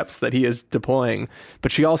the steps that he is deploying.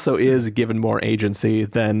 But she also is given more agency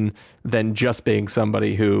than just being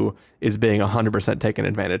somebody who is being 100% taken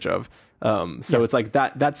advantage of. It's like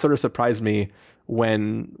that sort of surprised me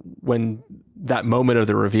when that moment of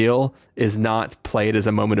the reveal is not played as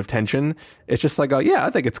a moment of tension. It's just like, oh yeah, I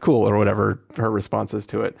think it's cool, or whatever her response is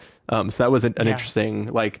to it. So that was an interesting,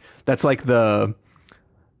 like, that's like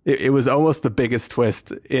it was almost the biggest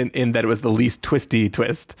twist in that it was the least twisty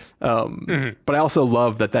twist. But I also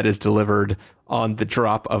love that is delivered on the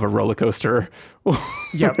drop of a roller coaster.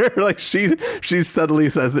 Yeah. Like she suddenly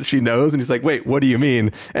says that she knows, and he's like, wait, what do you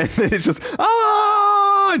mean? And then it's just,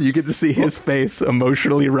 and you get to see his face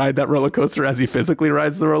emotionally ride that roller coaster as he physically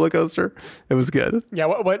rides the roller coaster. It was good. Yeah.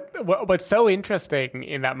 What's so interesting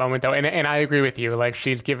in that moment though, and I agree with you, like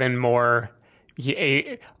she's given more,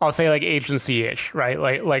 I'll say like agency-ish,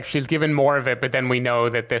 right? Like she's given more of it, but then we know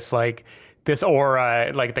that this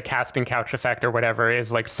aura, like the casting couch effect or whatever,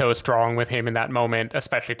 is like so strong with him in that moment,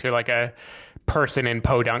 especially to like a person in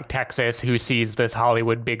Podunk, Texas, who sees this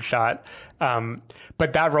Hollywood big shot.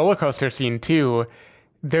 But that roller coaster scene too,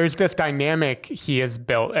 there's this dynamic he has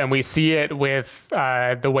built, and we see it with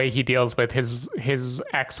the way he deals with his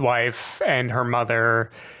ex-wife and her mother,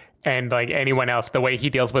 and like anyone else, the way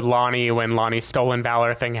he deals with Lonnie when Lonnie's stolen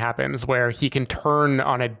valor thing happens, where he can turn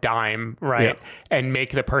on a dime, right? Yeah. And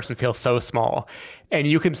make the person feel so small. And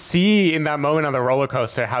you can see in that moment on the roller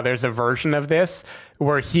coaster how there's a version of this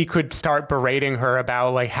where he could start berating her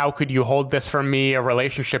about, like, how could you hold this from me? A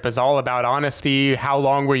relationship is all about honesty. How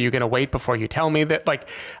long were you going to wait before you tell me that? Like,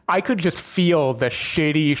 I could just feel the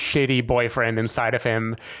shitty boyfriend inside of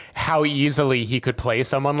him, how easily he could play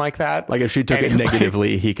someone like that. Like, if she took it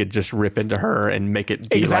negatively, he could just rip into her and make it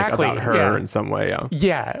be like about her in some way.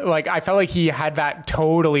 Yeah, like, I felt like he had that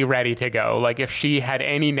totally ready to go. Like, if she had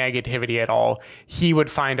any negativity at all, he would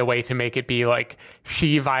find a way to make it be like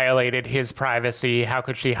she violated his privacy. How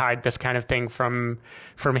could she hide this kind of thing from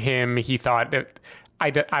him? He thought that, I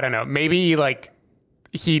don't know, maybe like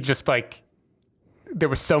he just like, there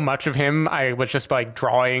was so much of him, I was just like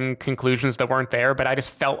drawing conclusions that weren't there, but I just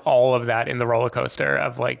felt all of that in the roller coaster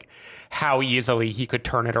of like how easily he could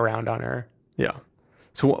turn it around on her. Yeah.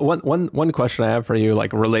 So one question I have for you,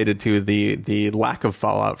 like related to the lack of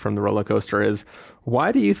fallout from the roller coaster, is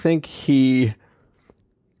why do you think he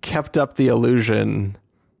kept up the illusion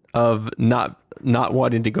of not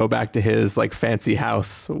wanting to go back to his like fancy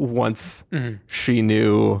house once she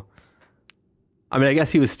knew? I mean, I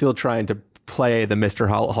guess he was still trying to play the Mr.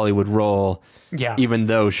 Hollywood role, even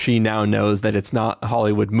though she now knows that it's not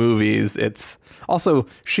Hollywood movies. It's also,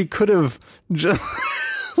 she could have just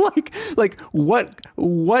like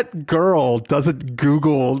what girl doesn't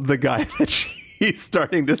Google the guy that she's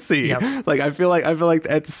starting to see? Yep. Like, I feel like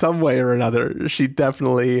at some way or another she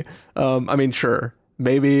definitely I mean, sure,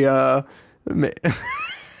 maybe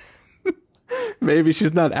maybe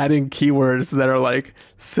she's not adding keywords that are like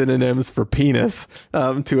synonyms for penis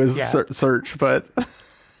to his search, but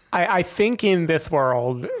I think in this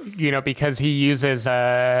world, you know, because he uses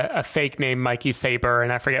a fake name, Mikey Saber,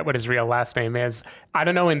 and I forget what his real last name is. I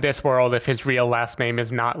don't know in this world if his real last name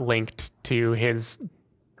is not linked to his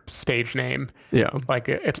stage name. Yeah. Like,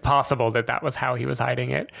 it's possible that was how he was hiding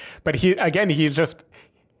it. But he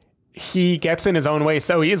gets in his own way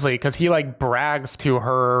so easily because he like brags to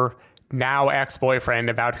her now ex-boyfriend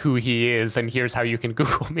about who he is and here's how you can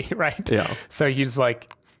Google me, right? Yeah. So he's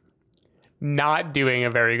like not doing a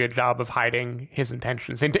very good job of hiding his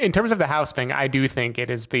intentions. In terms of the house thing, I do think it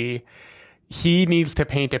is he needs to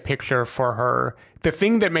paint a picture for her. The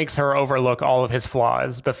thing that makes her overlook all of his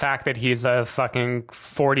flaws, the fact that he's a fucking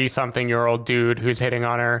 40-something-year-old dude who's hitting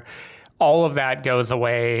on her, all of that goes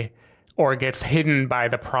away or gets hidden by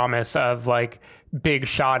the promise of like big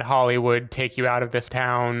shot Hollywood, take you out of this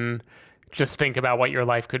town, just think about what your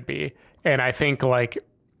life could be. And I think like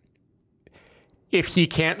if he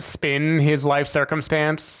can't spin his life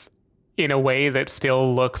circumstance in a way that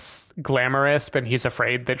still looks glamorous, then he's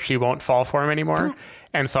afraid that she won't fall for him anymore.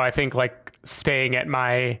 And so I think like staying at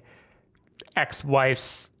my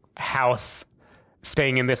ex-wife's house,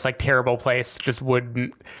 staying in this like terrible place just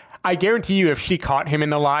wouldn't. I guarantee you if she caught him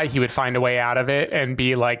in the lie, he would find a way out of it and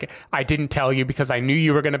be like, I didn't tell you because I knew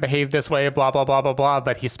you were going to behave this way, blah, blah, blah, blah, blah.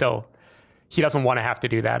 But he doesn't want to have to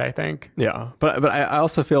do that, I think. Yeah. But I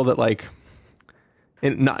also feel that like,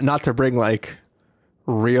 not to bring like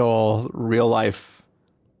real life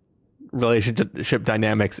relationship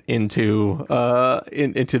dynamics into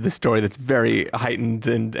the story that's very heightened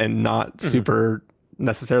and not super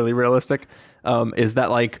necessarily realistic, is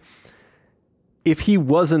that like, if he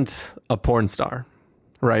wasn't a porn star,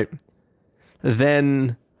 right,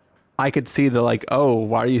 then I could see the like, oh,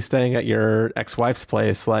 why are you staying at your ex-wife's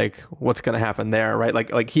place? Like, what's going to happen there, right?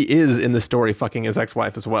 Like he is in the story fucking his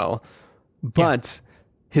ex-wife as well. But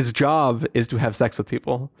his job is to have sex with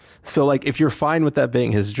people. So like, if you're fine with that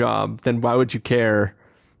being his job, then why would you care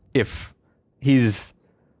if he's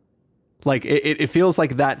like, it feels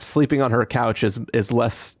like that sleeping on her couch is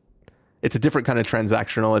less. It's a different kind of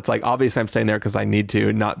transactional. It's like, obviously I'm staying there because I need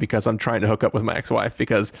to, not because I'm trying to hook up with my ex-wife,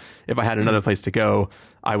 because if I had another place to go,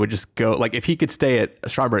 I would just go. Like, if he could stay at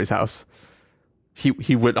Strawberry's house,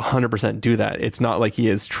 he would 100% do that. It's not like he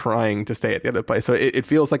is trying to stay at the other place. So it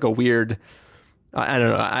feels like a weird, I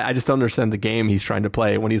don't know. I just don't understand the game he's trying to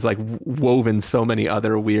play when he's like woven so many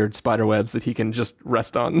other weird spider webs that he can just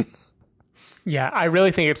rest on. Yeah, I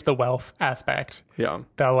really think it's the wealth aspect. Yeah.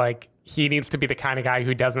 The like, he needs to be the kind of guy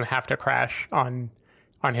who doesn't have to crash on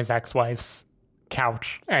his ex-wife's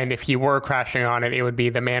couch. And if he were crashing on it, it would be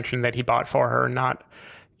the mansion that he bought for her, not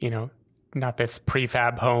this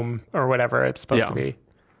prefab home or whatever it's supposed to be.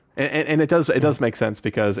 And it does make sense,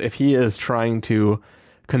 because if he is trying to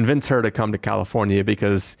convince her to come to California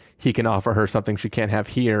because he can offer her something she can't have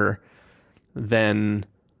here, then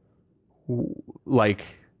like,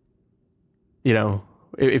 you know,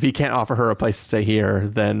 if he can't offer her a place to stay here,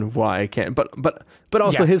 then why can't? But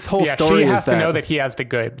also his whole story she has is to know that he has the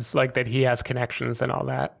goods, like that he has connections and all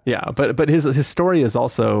that. Yeah, but his story is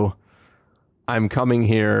also I'm coming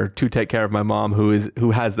here to take care of my mom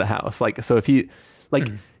who has the house. Like, so if he, like,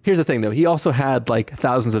 here's the thing though, he also had like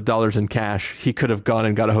thousands of dollars in cash. He could have gone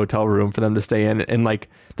and got a hotel room for them to stay in, and like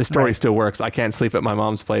the story still works. I can't sleep at my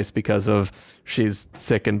mom's place because of she's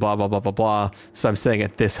sick and blah, blah, blah, blah, blah. So I'm staying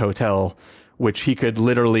at this hotel, which he could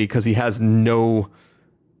literally, because he has no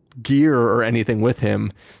gear or anything with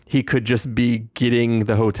him, he could just be getting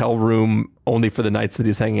the hotel room only for the nights that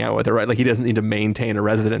he's hanging out with her, right? Like he doesn't need to maintain a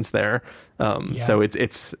residence there. So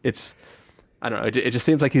it's I don't know. It just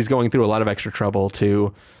seems like he's going through a lot of extra trouble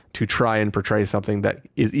to try and portray something that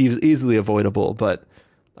is easily avoidable, but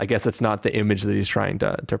I guess it's not the image that he's trying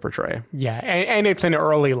to portray. Yeah, and it's an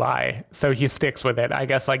early lie, so he sticks with it. I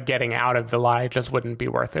guess like getting out of the lie just wouldn't be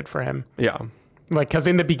worth it for him. Yeah. Like, because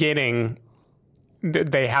in the beginning,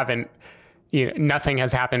 they haven't, nothing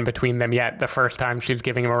has happened between them yet the first time she's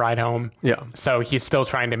giving him a ride home. Yeah. So he's still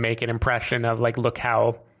trying to make an impression of like, look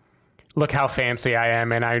how fancy I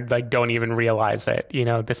am, and I like don't even realize it.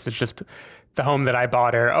 This is just the home that I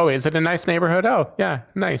bought her. Oh, is it a nice neighborhood? Oh, yeah,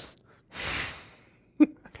 nice.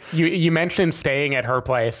 You mentioned staying at her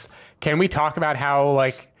place. Can we talk about how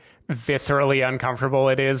like viscerally uncomfortable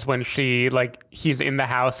it is when he's in the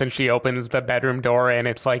house and she opens the bedroom door and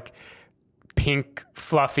it's like pink,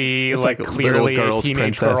 fluffy, it's like clearly a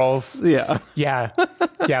teenage girl's. Yeah.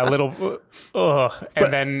 Little. Ugh.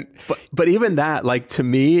 But even that, like, to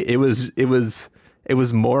me, it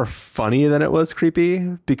was more funny than it was creepy,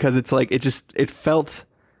 because it's like it felt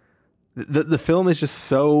the film is just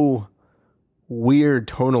so weird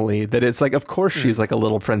tonally that it's like, of course she's like a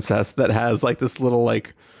little princess that has like this little,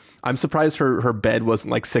 like, I'm surprised her bed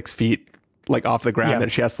wasn't like 6 feet like off the ground,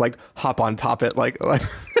 that she has to like hop on top it like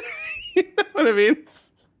you know what I mean?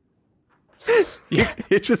 Yeah.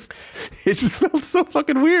 It just felt so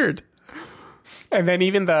fucking weird. And then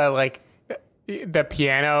even the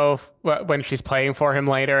piano when she's playing for him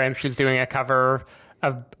later, and she's doing a cover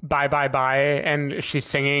of Bye Bye Bye, and she's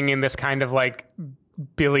singing in this kind of like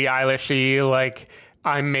Billie Eilish-y, like,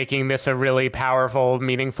 I'm making this a really powerful,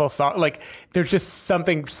 meaningful song. Like, there's just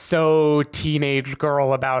something so teenage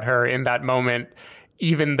girl about her in that moment,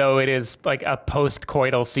 even though it is like a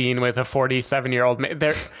post-coital scene with a 47-year-old.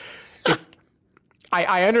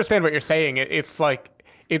 I understand what you're saying. It's like,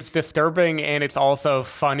 it's disturbing and it's also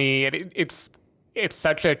funny. It's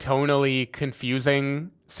such a tonally confusing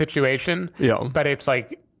situation. Yeah. But it's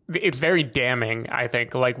like, it's very damning, I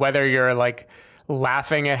think. Like, whether you're like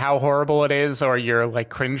laughing at how horrible it is or you're like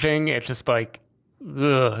cringing, it's just like,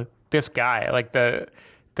 ugh, this guy, like the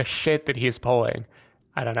shit that he's pulling.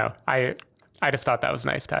 I don't know. I just thought that was a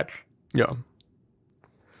nice touch. Yeah.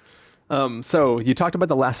 So you talked about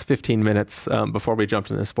the last 15 minutes before we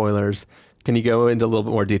jumped into spoilers. Can you go into a little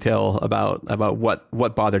bit more detail about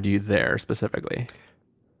what bothered you there specifically?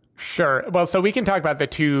 Sure. Well, so we can talk about the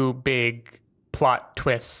two big plot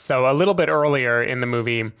twists. So a little bit earlier in the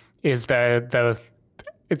movie is the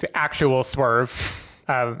actual swerve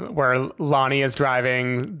where Lonnie is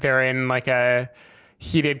driving. They're in like a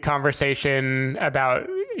heated conversation about,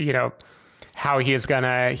 how he's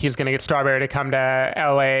gonna get Strawberry to come to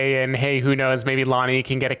LA, and hey, who knows, maybe Lonnie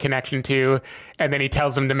can get a connection too. And then he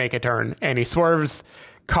tells him to make a turn, and he swerves,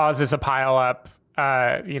 causes a pile up.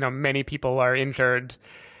 Many people are injured,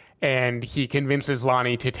 and he convinces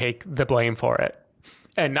Lonnie to take the blame for it,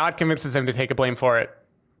 and not convinces him to take a blame for it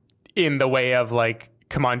in the way of like,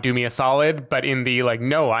 come on, do me a solid, but in the like,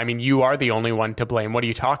 no, I mean, you are the only one to blame. What are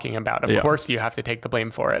you talking about? Of course you have to take the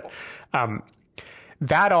blame for it.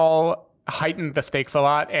 That all heightened the stakes a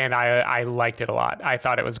lot, and I liked it a lot. I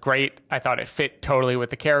thought it was great. I thought it fit totally with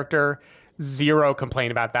the character. Zero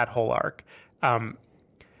complaint about that whole arc.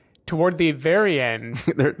 Toward the very end,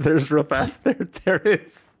 there's real fast. There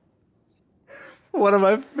is one of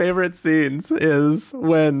my favorite scenes is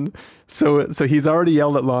when so he's already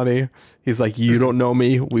yelled at Lonnie. He's like, you don't know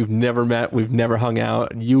me. We've never met. We've never hung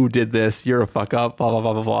out. You did this. You're a fuck up. Blah, blah,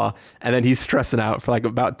 blah, blah, blah. And then he's stressing out for like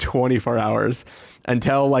about 24 hours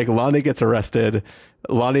until like Lonnie gets arrested.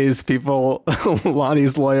 Lonnie's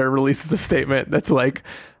lawyer releases a statement that's like,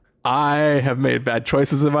 I have made bad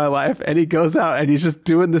choices in my life. And he goes out and he's just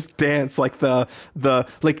doing this dance like the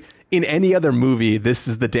like, in any other movie, this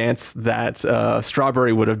is the dance that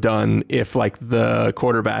Strawberry would have done if, like, the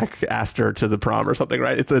quarterback asked her to the prom or something,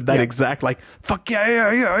 right? It's that exact, like, fuck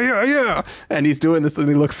yeah. And he's doing this, and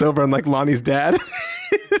he looks over, and, like, Lonnie's dad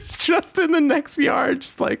is just in the next yard,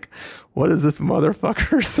 just like, what is this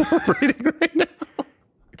motherfucker celebrating right now?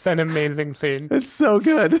 It's an amazing scene. It's so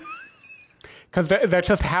good. Because that's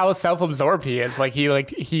just how self-absorbed he is. Like,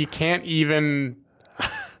 he can't even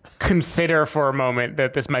consider for a moment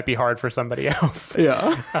that this might be hard for somebody else.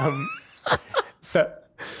 Yeah. So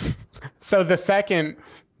the second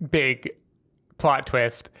big plot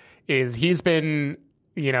twist is he's been,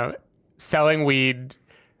 selling weed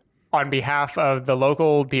on behalf of the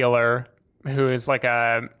local dealer who is like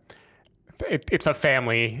it's a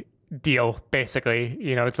family deal, basically.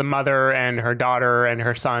 It's the mother and her daughter and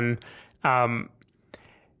her son. When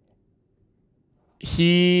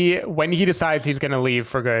he decides he's going to leave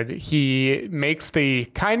for good, he makes the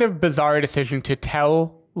kind of bizarre decision to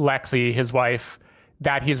tell Lexi, his wife,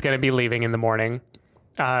 that he's going to be leaving in the morning.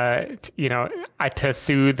 To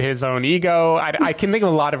soothe his own ego. I can think of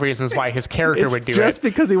a lot of reasons why his character would do it. Just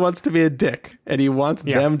because he wants to be a dick and he wants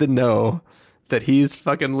them to know that he's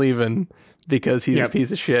fucking leaving because he's a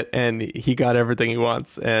piece of shit and he got everything he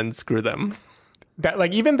wants and screw them. That,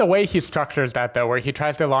 like, even the way he structures that, though, where he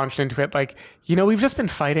tries to launch into it, like, we've just been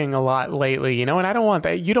fighting a lot lately, and I don't want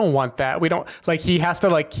that. You don't want that. We don't, like, he has to,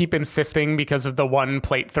 like, keep insisting because of the one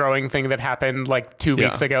plate throwing thing that happened, like, 2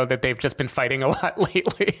 weeks ago, that they've just been fighting a lot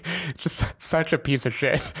lately. Just such a piece of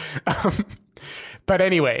shit. But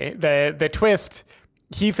anyway, the twist,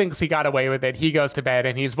 he thinks he got away with it. He goes to bed,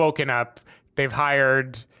 and he's woken up. They've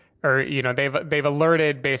hired... or, they've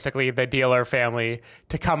alerted basically the dealer family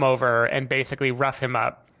to come over and basically rough him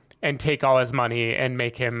up and take all his money and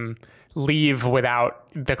make him leave without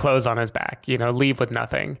the clothes on his back, leave with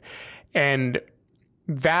nothing. And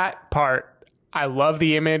that part, I love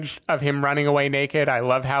the image of him running away naked. I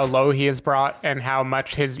love how low he is brought and how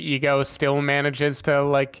much his ego still manages to,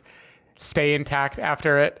 like, stay intact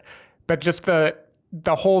after it. But just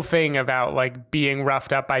the whole thing about, like, being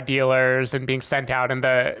roughed up by dealers and being sent out, and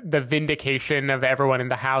the vindication of everyone in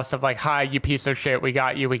the house of, like, hi, you piece of shit, we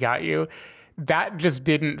got you. That just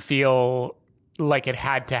didn't feel like it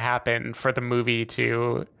had to happen for the movie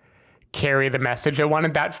to carry the message it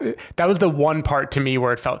wanted. That was the one part to me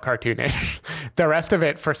where it felt cartoonish. The rest of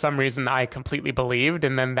it, for some reason, I completely believed,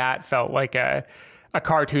 and then that felt like a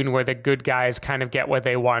cartoon where the good guys kind of get what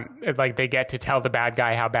they want. Like, they get to tell the bad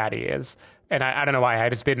guy how bad he is. And I don't know why. I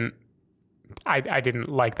just didn't. I didn't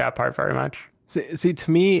like that part very much. See,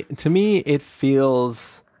 to me, it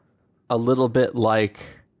feels a little bit like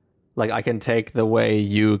I can take the way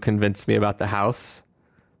you convinced me about the house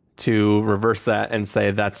to reverse that and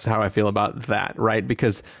say that's how I feel about that, right?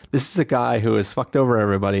 Because this is a guy who has fucked over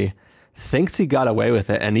everybody, thinks he got away with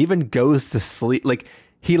it, and even goes to sleep.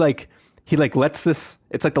 He lets this.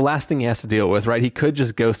 It's like the last thing he has to deal with, right? He could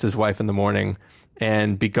just ghost his wife in the morning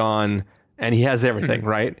and be gone. And he has everything,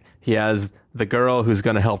 right? He has the girl who's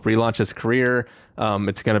going to help relaunch his career.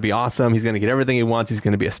 It's going to be awesome. He's going to get everything he wants. He's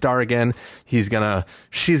going to be a star again. She's going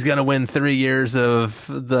to win 3 years of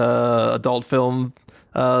the adult film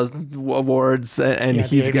awards, and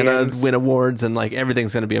he's going to win awards, and, like,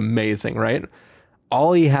 everything's going to be amazing, right?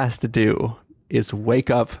 All he has to do is wake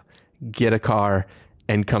up, get a car,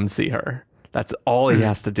 and come see her. That's all he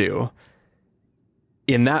has to do.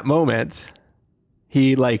 In that moment,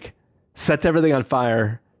 he, like, sets everything on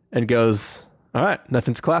fire and goes, all right,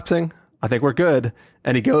 nothing's collapsing. I think we're good.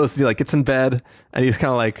 And he goes, he, like, gets in bed, and he's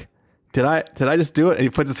kind of like, did I just do it? And he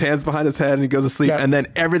puts his hands behind his head and he goes to sleep. Yeah. And then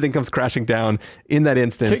everything comes crashing down in that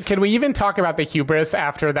instance. Can we even talk about the hubris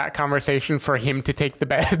after that conversation for him to take the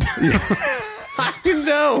bed? I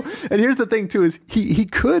know. And here's the thing too, is he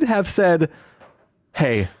could have said,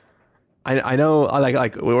 hey, I know,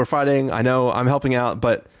 like we're fighting. I know I'm helping out,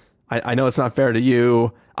 but I know it's not fair to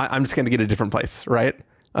you. I'm just going to get a different place, right?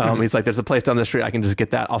 He's like, there's a place down the street. I can just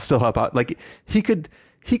get that. I'll still help out. Like, he could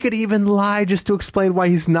even lie just to explain why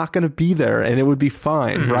he's not going to be there, and it would be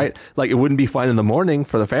fine, right? Like, it wouldn't be fine in the morning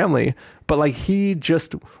for the family, but, like, he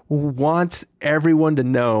just wants everyone to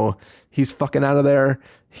know he's fucking out of there.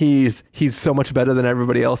 He's so much better than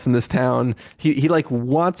everybody else in this town. He like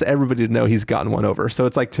wants everybody to know he's gotten one over. So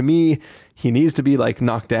it's like, to me, he needs to be, like,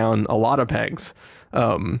 knocked down a lot of pegs.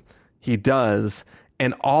 He does.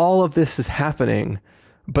 And all of this is happening,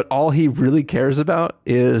 but all he really cares about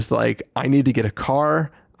is, like, I need to get a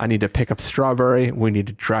car. I need to pick up Strawberry. We need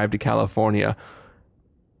to drive to California.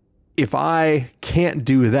 If I can't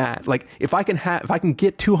do that, like, if I can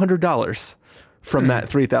get $200 from that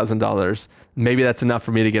 $3,000, maybe that's enough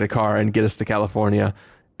for me to get a car and get us to California,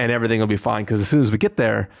 and everything will be fine. Because as soon as we get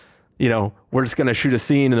there, you know, we're just going to shoot a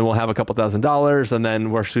scene and then we'll have a couple $1,000, and then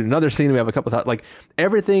we'll shoot another scene and we have a couple thousand. Like,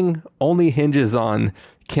 everything only hinges on,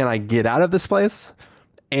 can I get out of this place?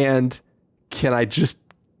 And can I just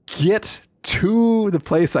get to the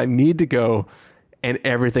place I need to go, and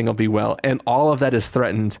everything will be well? And all of that is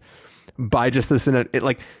threatened by just this.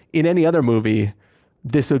 Like, in any other movie,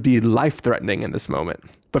 this would be life-threatening in this moment.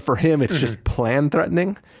 But for him, it's just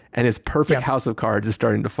plan-threatening, and his perfect house of cards is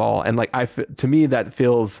starting to fall. And, like, to me, that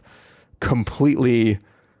feels completely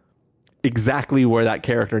exactly where that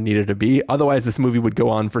character needed to be. Otherwise, this movie would go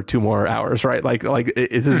on for 2 more hours, right?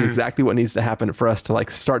 This is exactly what needs to happen for us to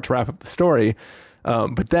like start to wrap up the story.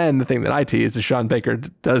 But then the thing that I tease is Sean Baker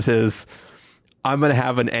does his, I'm going to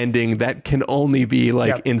have an ending that can only be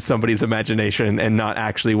like in somebody's imagination and not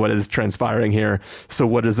actually what is transpiring here. So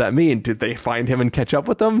what does that mean? Did they find him and catch up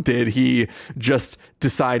with them? Did he just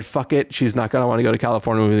decide, fuck it, she's not going to want to go to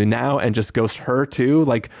California with me now, and just ghost her too?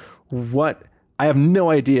 Like, what? I have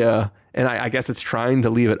no idea. And I guess it's trying to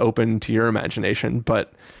leave it open to your imagination,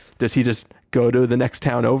 but does he just go to the next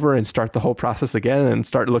town over and start the whole process again and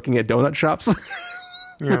start looking at donut shops?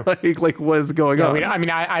 Yeah. like what is going on?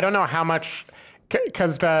 I don't know how much,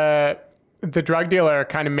 because the drug dealer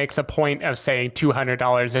kind of makes a point of saying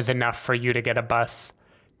 $200 is enough for you to get a bus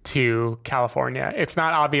to California. It's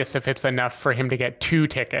not obvious if it's enough for him to get 2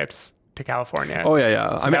 tickets to California. Oh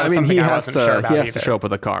yeah. So I mean he has to to show up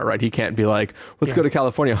with a car, right? He can't be like, let's go to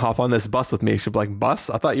California, hop on this bus with me. She'll be like, bus?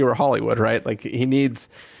 I thought you were Hollywood, right? Like he needs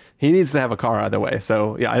to have a car either way.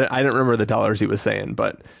 So yeah, I didn't remember the dollars he was saying,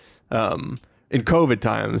 but in COVID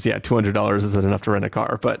times, yeah, $200 isn't enough to rent a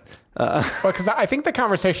car. But well, because I think the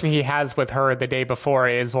conversation he has with her the day before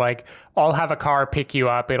is like, I'll have a car pick you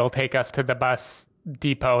up. It'll take us to the bus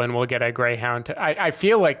depot and we'll get a Greyhound. I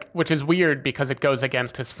feel like, which is weird because it goes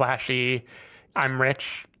against his flashy I'm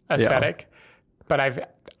rich aesthetic, but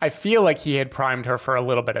I feel like he had primed her for a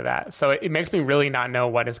little bit of that, so it makes me really not know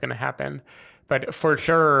what is going to happen. But for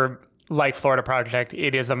sure, like Florida Project,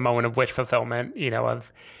 it is a moment of wish fulfillment, you know,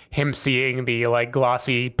 of him seeing the like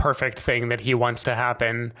glossy perfect thing that he wants to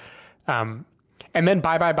happen. And then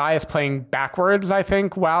Bye Bye Bye is playing backwards, I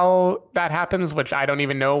think, while that happens, which I don't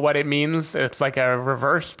even know what it means. It's like a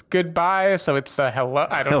reversed goodbye, so it's a hello.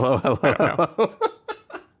 I don't know.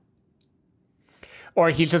 Or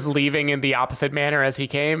he's just leaving in the opposite manner as he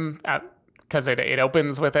came, because it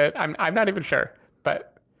opens with it. I'm not even sure,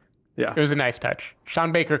 but yeah, it was a nice touch.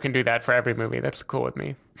 Sean Baker can do that for every movie. That's cool with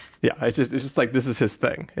me. Yeah, it's just like, this is his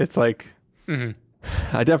thing. It's like... Mm-hmm.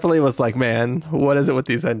 I definitely was like, man, what is it with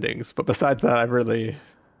these endings? But besides that,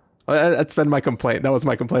 that's been my complaint. That was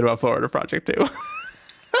my complaint about Florida Project too.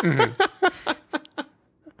 Mm-hmm.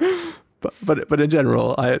 but in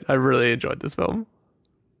general, I really enjoyed this film.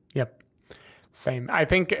 Yep. Same. I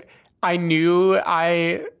think I knew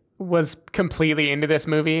I was completely into this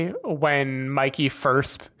movie when Mikey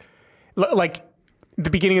first, like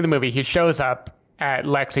the beginning of the movie, he shows up at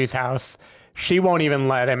Lexi's house. She won't even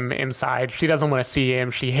let him inside. She doesn't want to see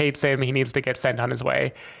him. She hates him. He needs to get sent on his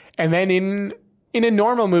way. And then in a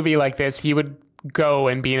normal movie like this, he would go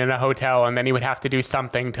and be in a hotel, and then he would have to do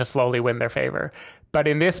something to slowly win their favor. But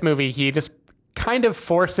in this movie, he just kind of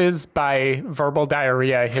forces by verbal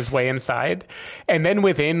diarrhea his way inside. And then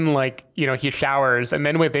within he showers, and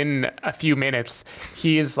then within a few minutes,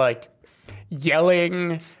 he is like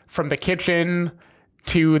yelling from the kitchen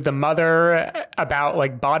to the mother about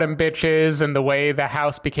like bottom bitches and the way the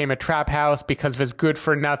house became a trap house because of his good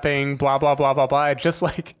for nothing, blah, blah, blah, blah, blah. Just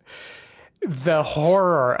like the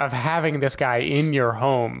horror of having this guy in your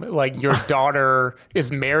home. Like your daughter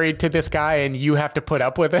is married to this guy and you have to put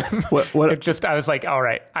up with him. I was like, all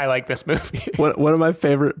right, I like this movie. One of my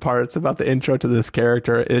favorite parts about the intro to this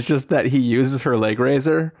character is just that he uses her leg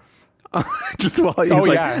razor. Just while he's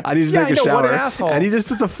I need to take a shower, what an asshole. And he just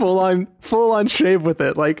does a full on shave with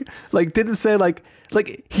it. Like didn't say like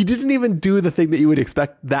he didn't even do the thing that you would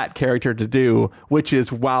expect that character to do, which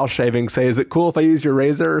is while shaving say, is it cool if I use your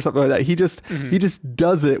razor or something like that? He just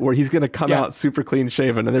does it where he's gonna come out super clean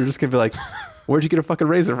shaven, and they're just gonna be like, where'd you get a fucking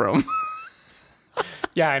razor from?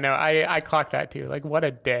 Yeah, I know. I clocked that too. Like, what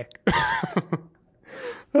a dick. That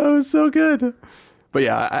was so good. But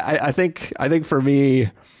yeah, I think for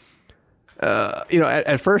me,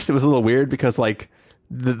 at first it was a little weird because like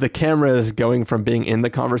the camera is going from being in the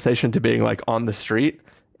conversation to being like on the street,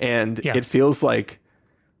 and it feels like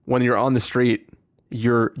when you're on the street,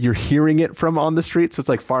 you're hearing it from on the street, so it's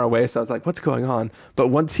like far away. So I was like, what's going on? But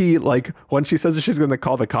once she says that she's going to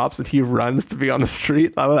call the cops and he runs to be on the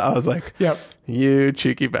street, I was like, yep, you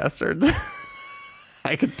cheeky bastard.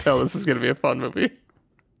 I could tell this is going to be a fun movie.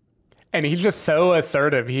 And he's just so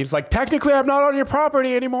assertive. He's like, technically, I'm not on your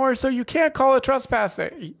property anymore, so you can't call it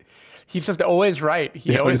trespassing. He's just always right.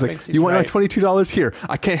 He always thinks he's right. You want $22 here?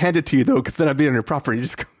 I can't hand it to you, though, because then I'd be on your property.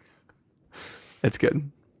 Just it's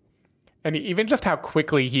good. And even just how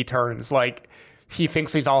quickly he turns. Like, he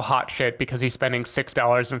thinks he's all hot shit because he's spending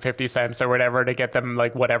 $6.50 or whatever to get them,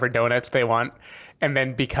 like, whatever donuts they want. And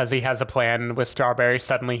then because he has a plan with Strawberry,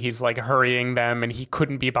 suddenly he's, like, hurrying them, and he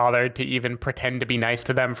couldn't be bothered to even pretend to be nice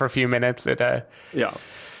to them for a few minutes. Just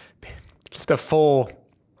a full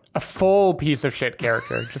a full piece of shit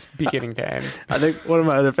character, just beginning to end. I think one of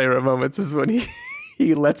my other favorite moments is when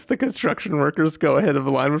he lets the construction workers go ahead of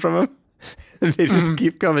the line from him, and they just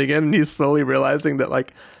keep coming in, and he's slowly realizing that,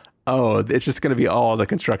 like, oh, it's just going to be all the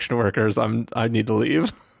construction workers. I need to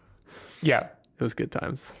leave. Yeah. It was good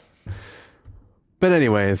times. But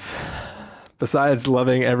anyways, besides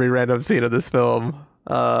loving every random scene of this film,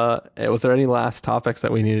 was there any last topics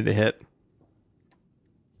that we needed to hit?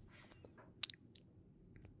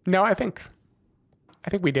 No, I think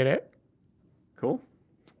we did it. Cool.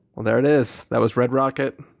 Well, there it is. That was Red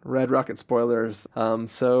Rocket. Red Rocket spoilers.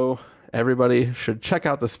 So everybody should check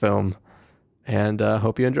out this film, and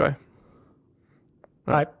hope you enjoy.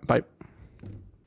 Bye. Bye.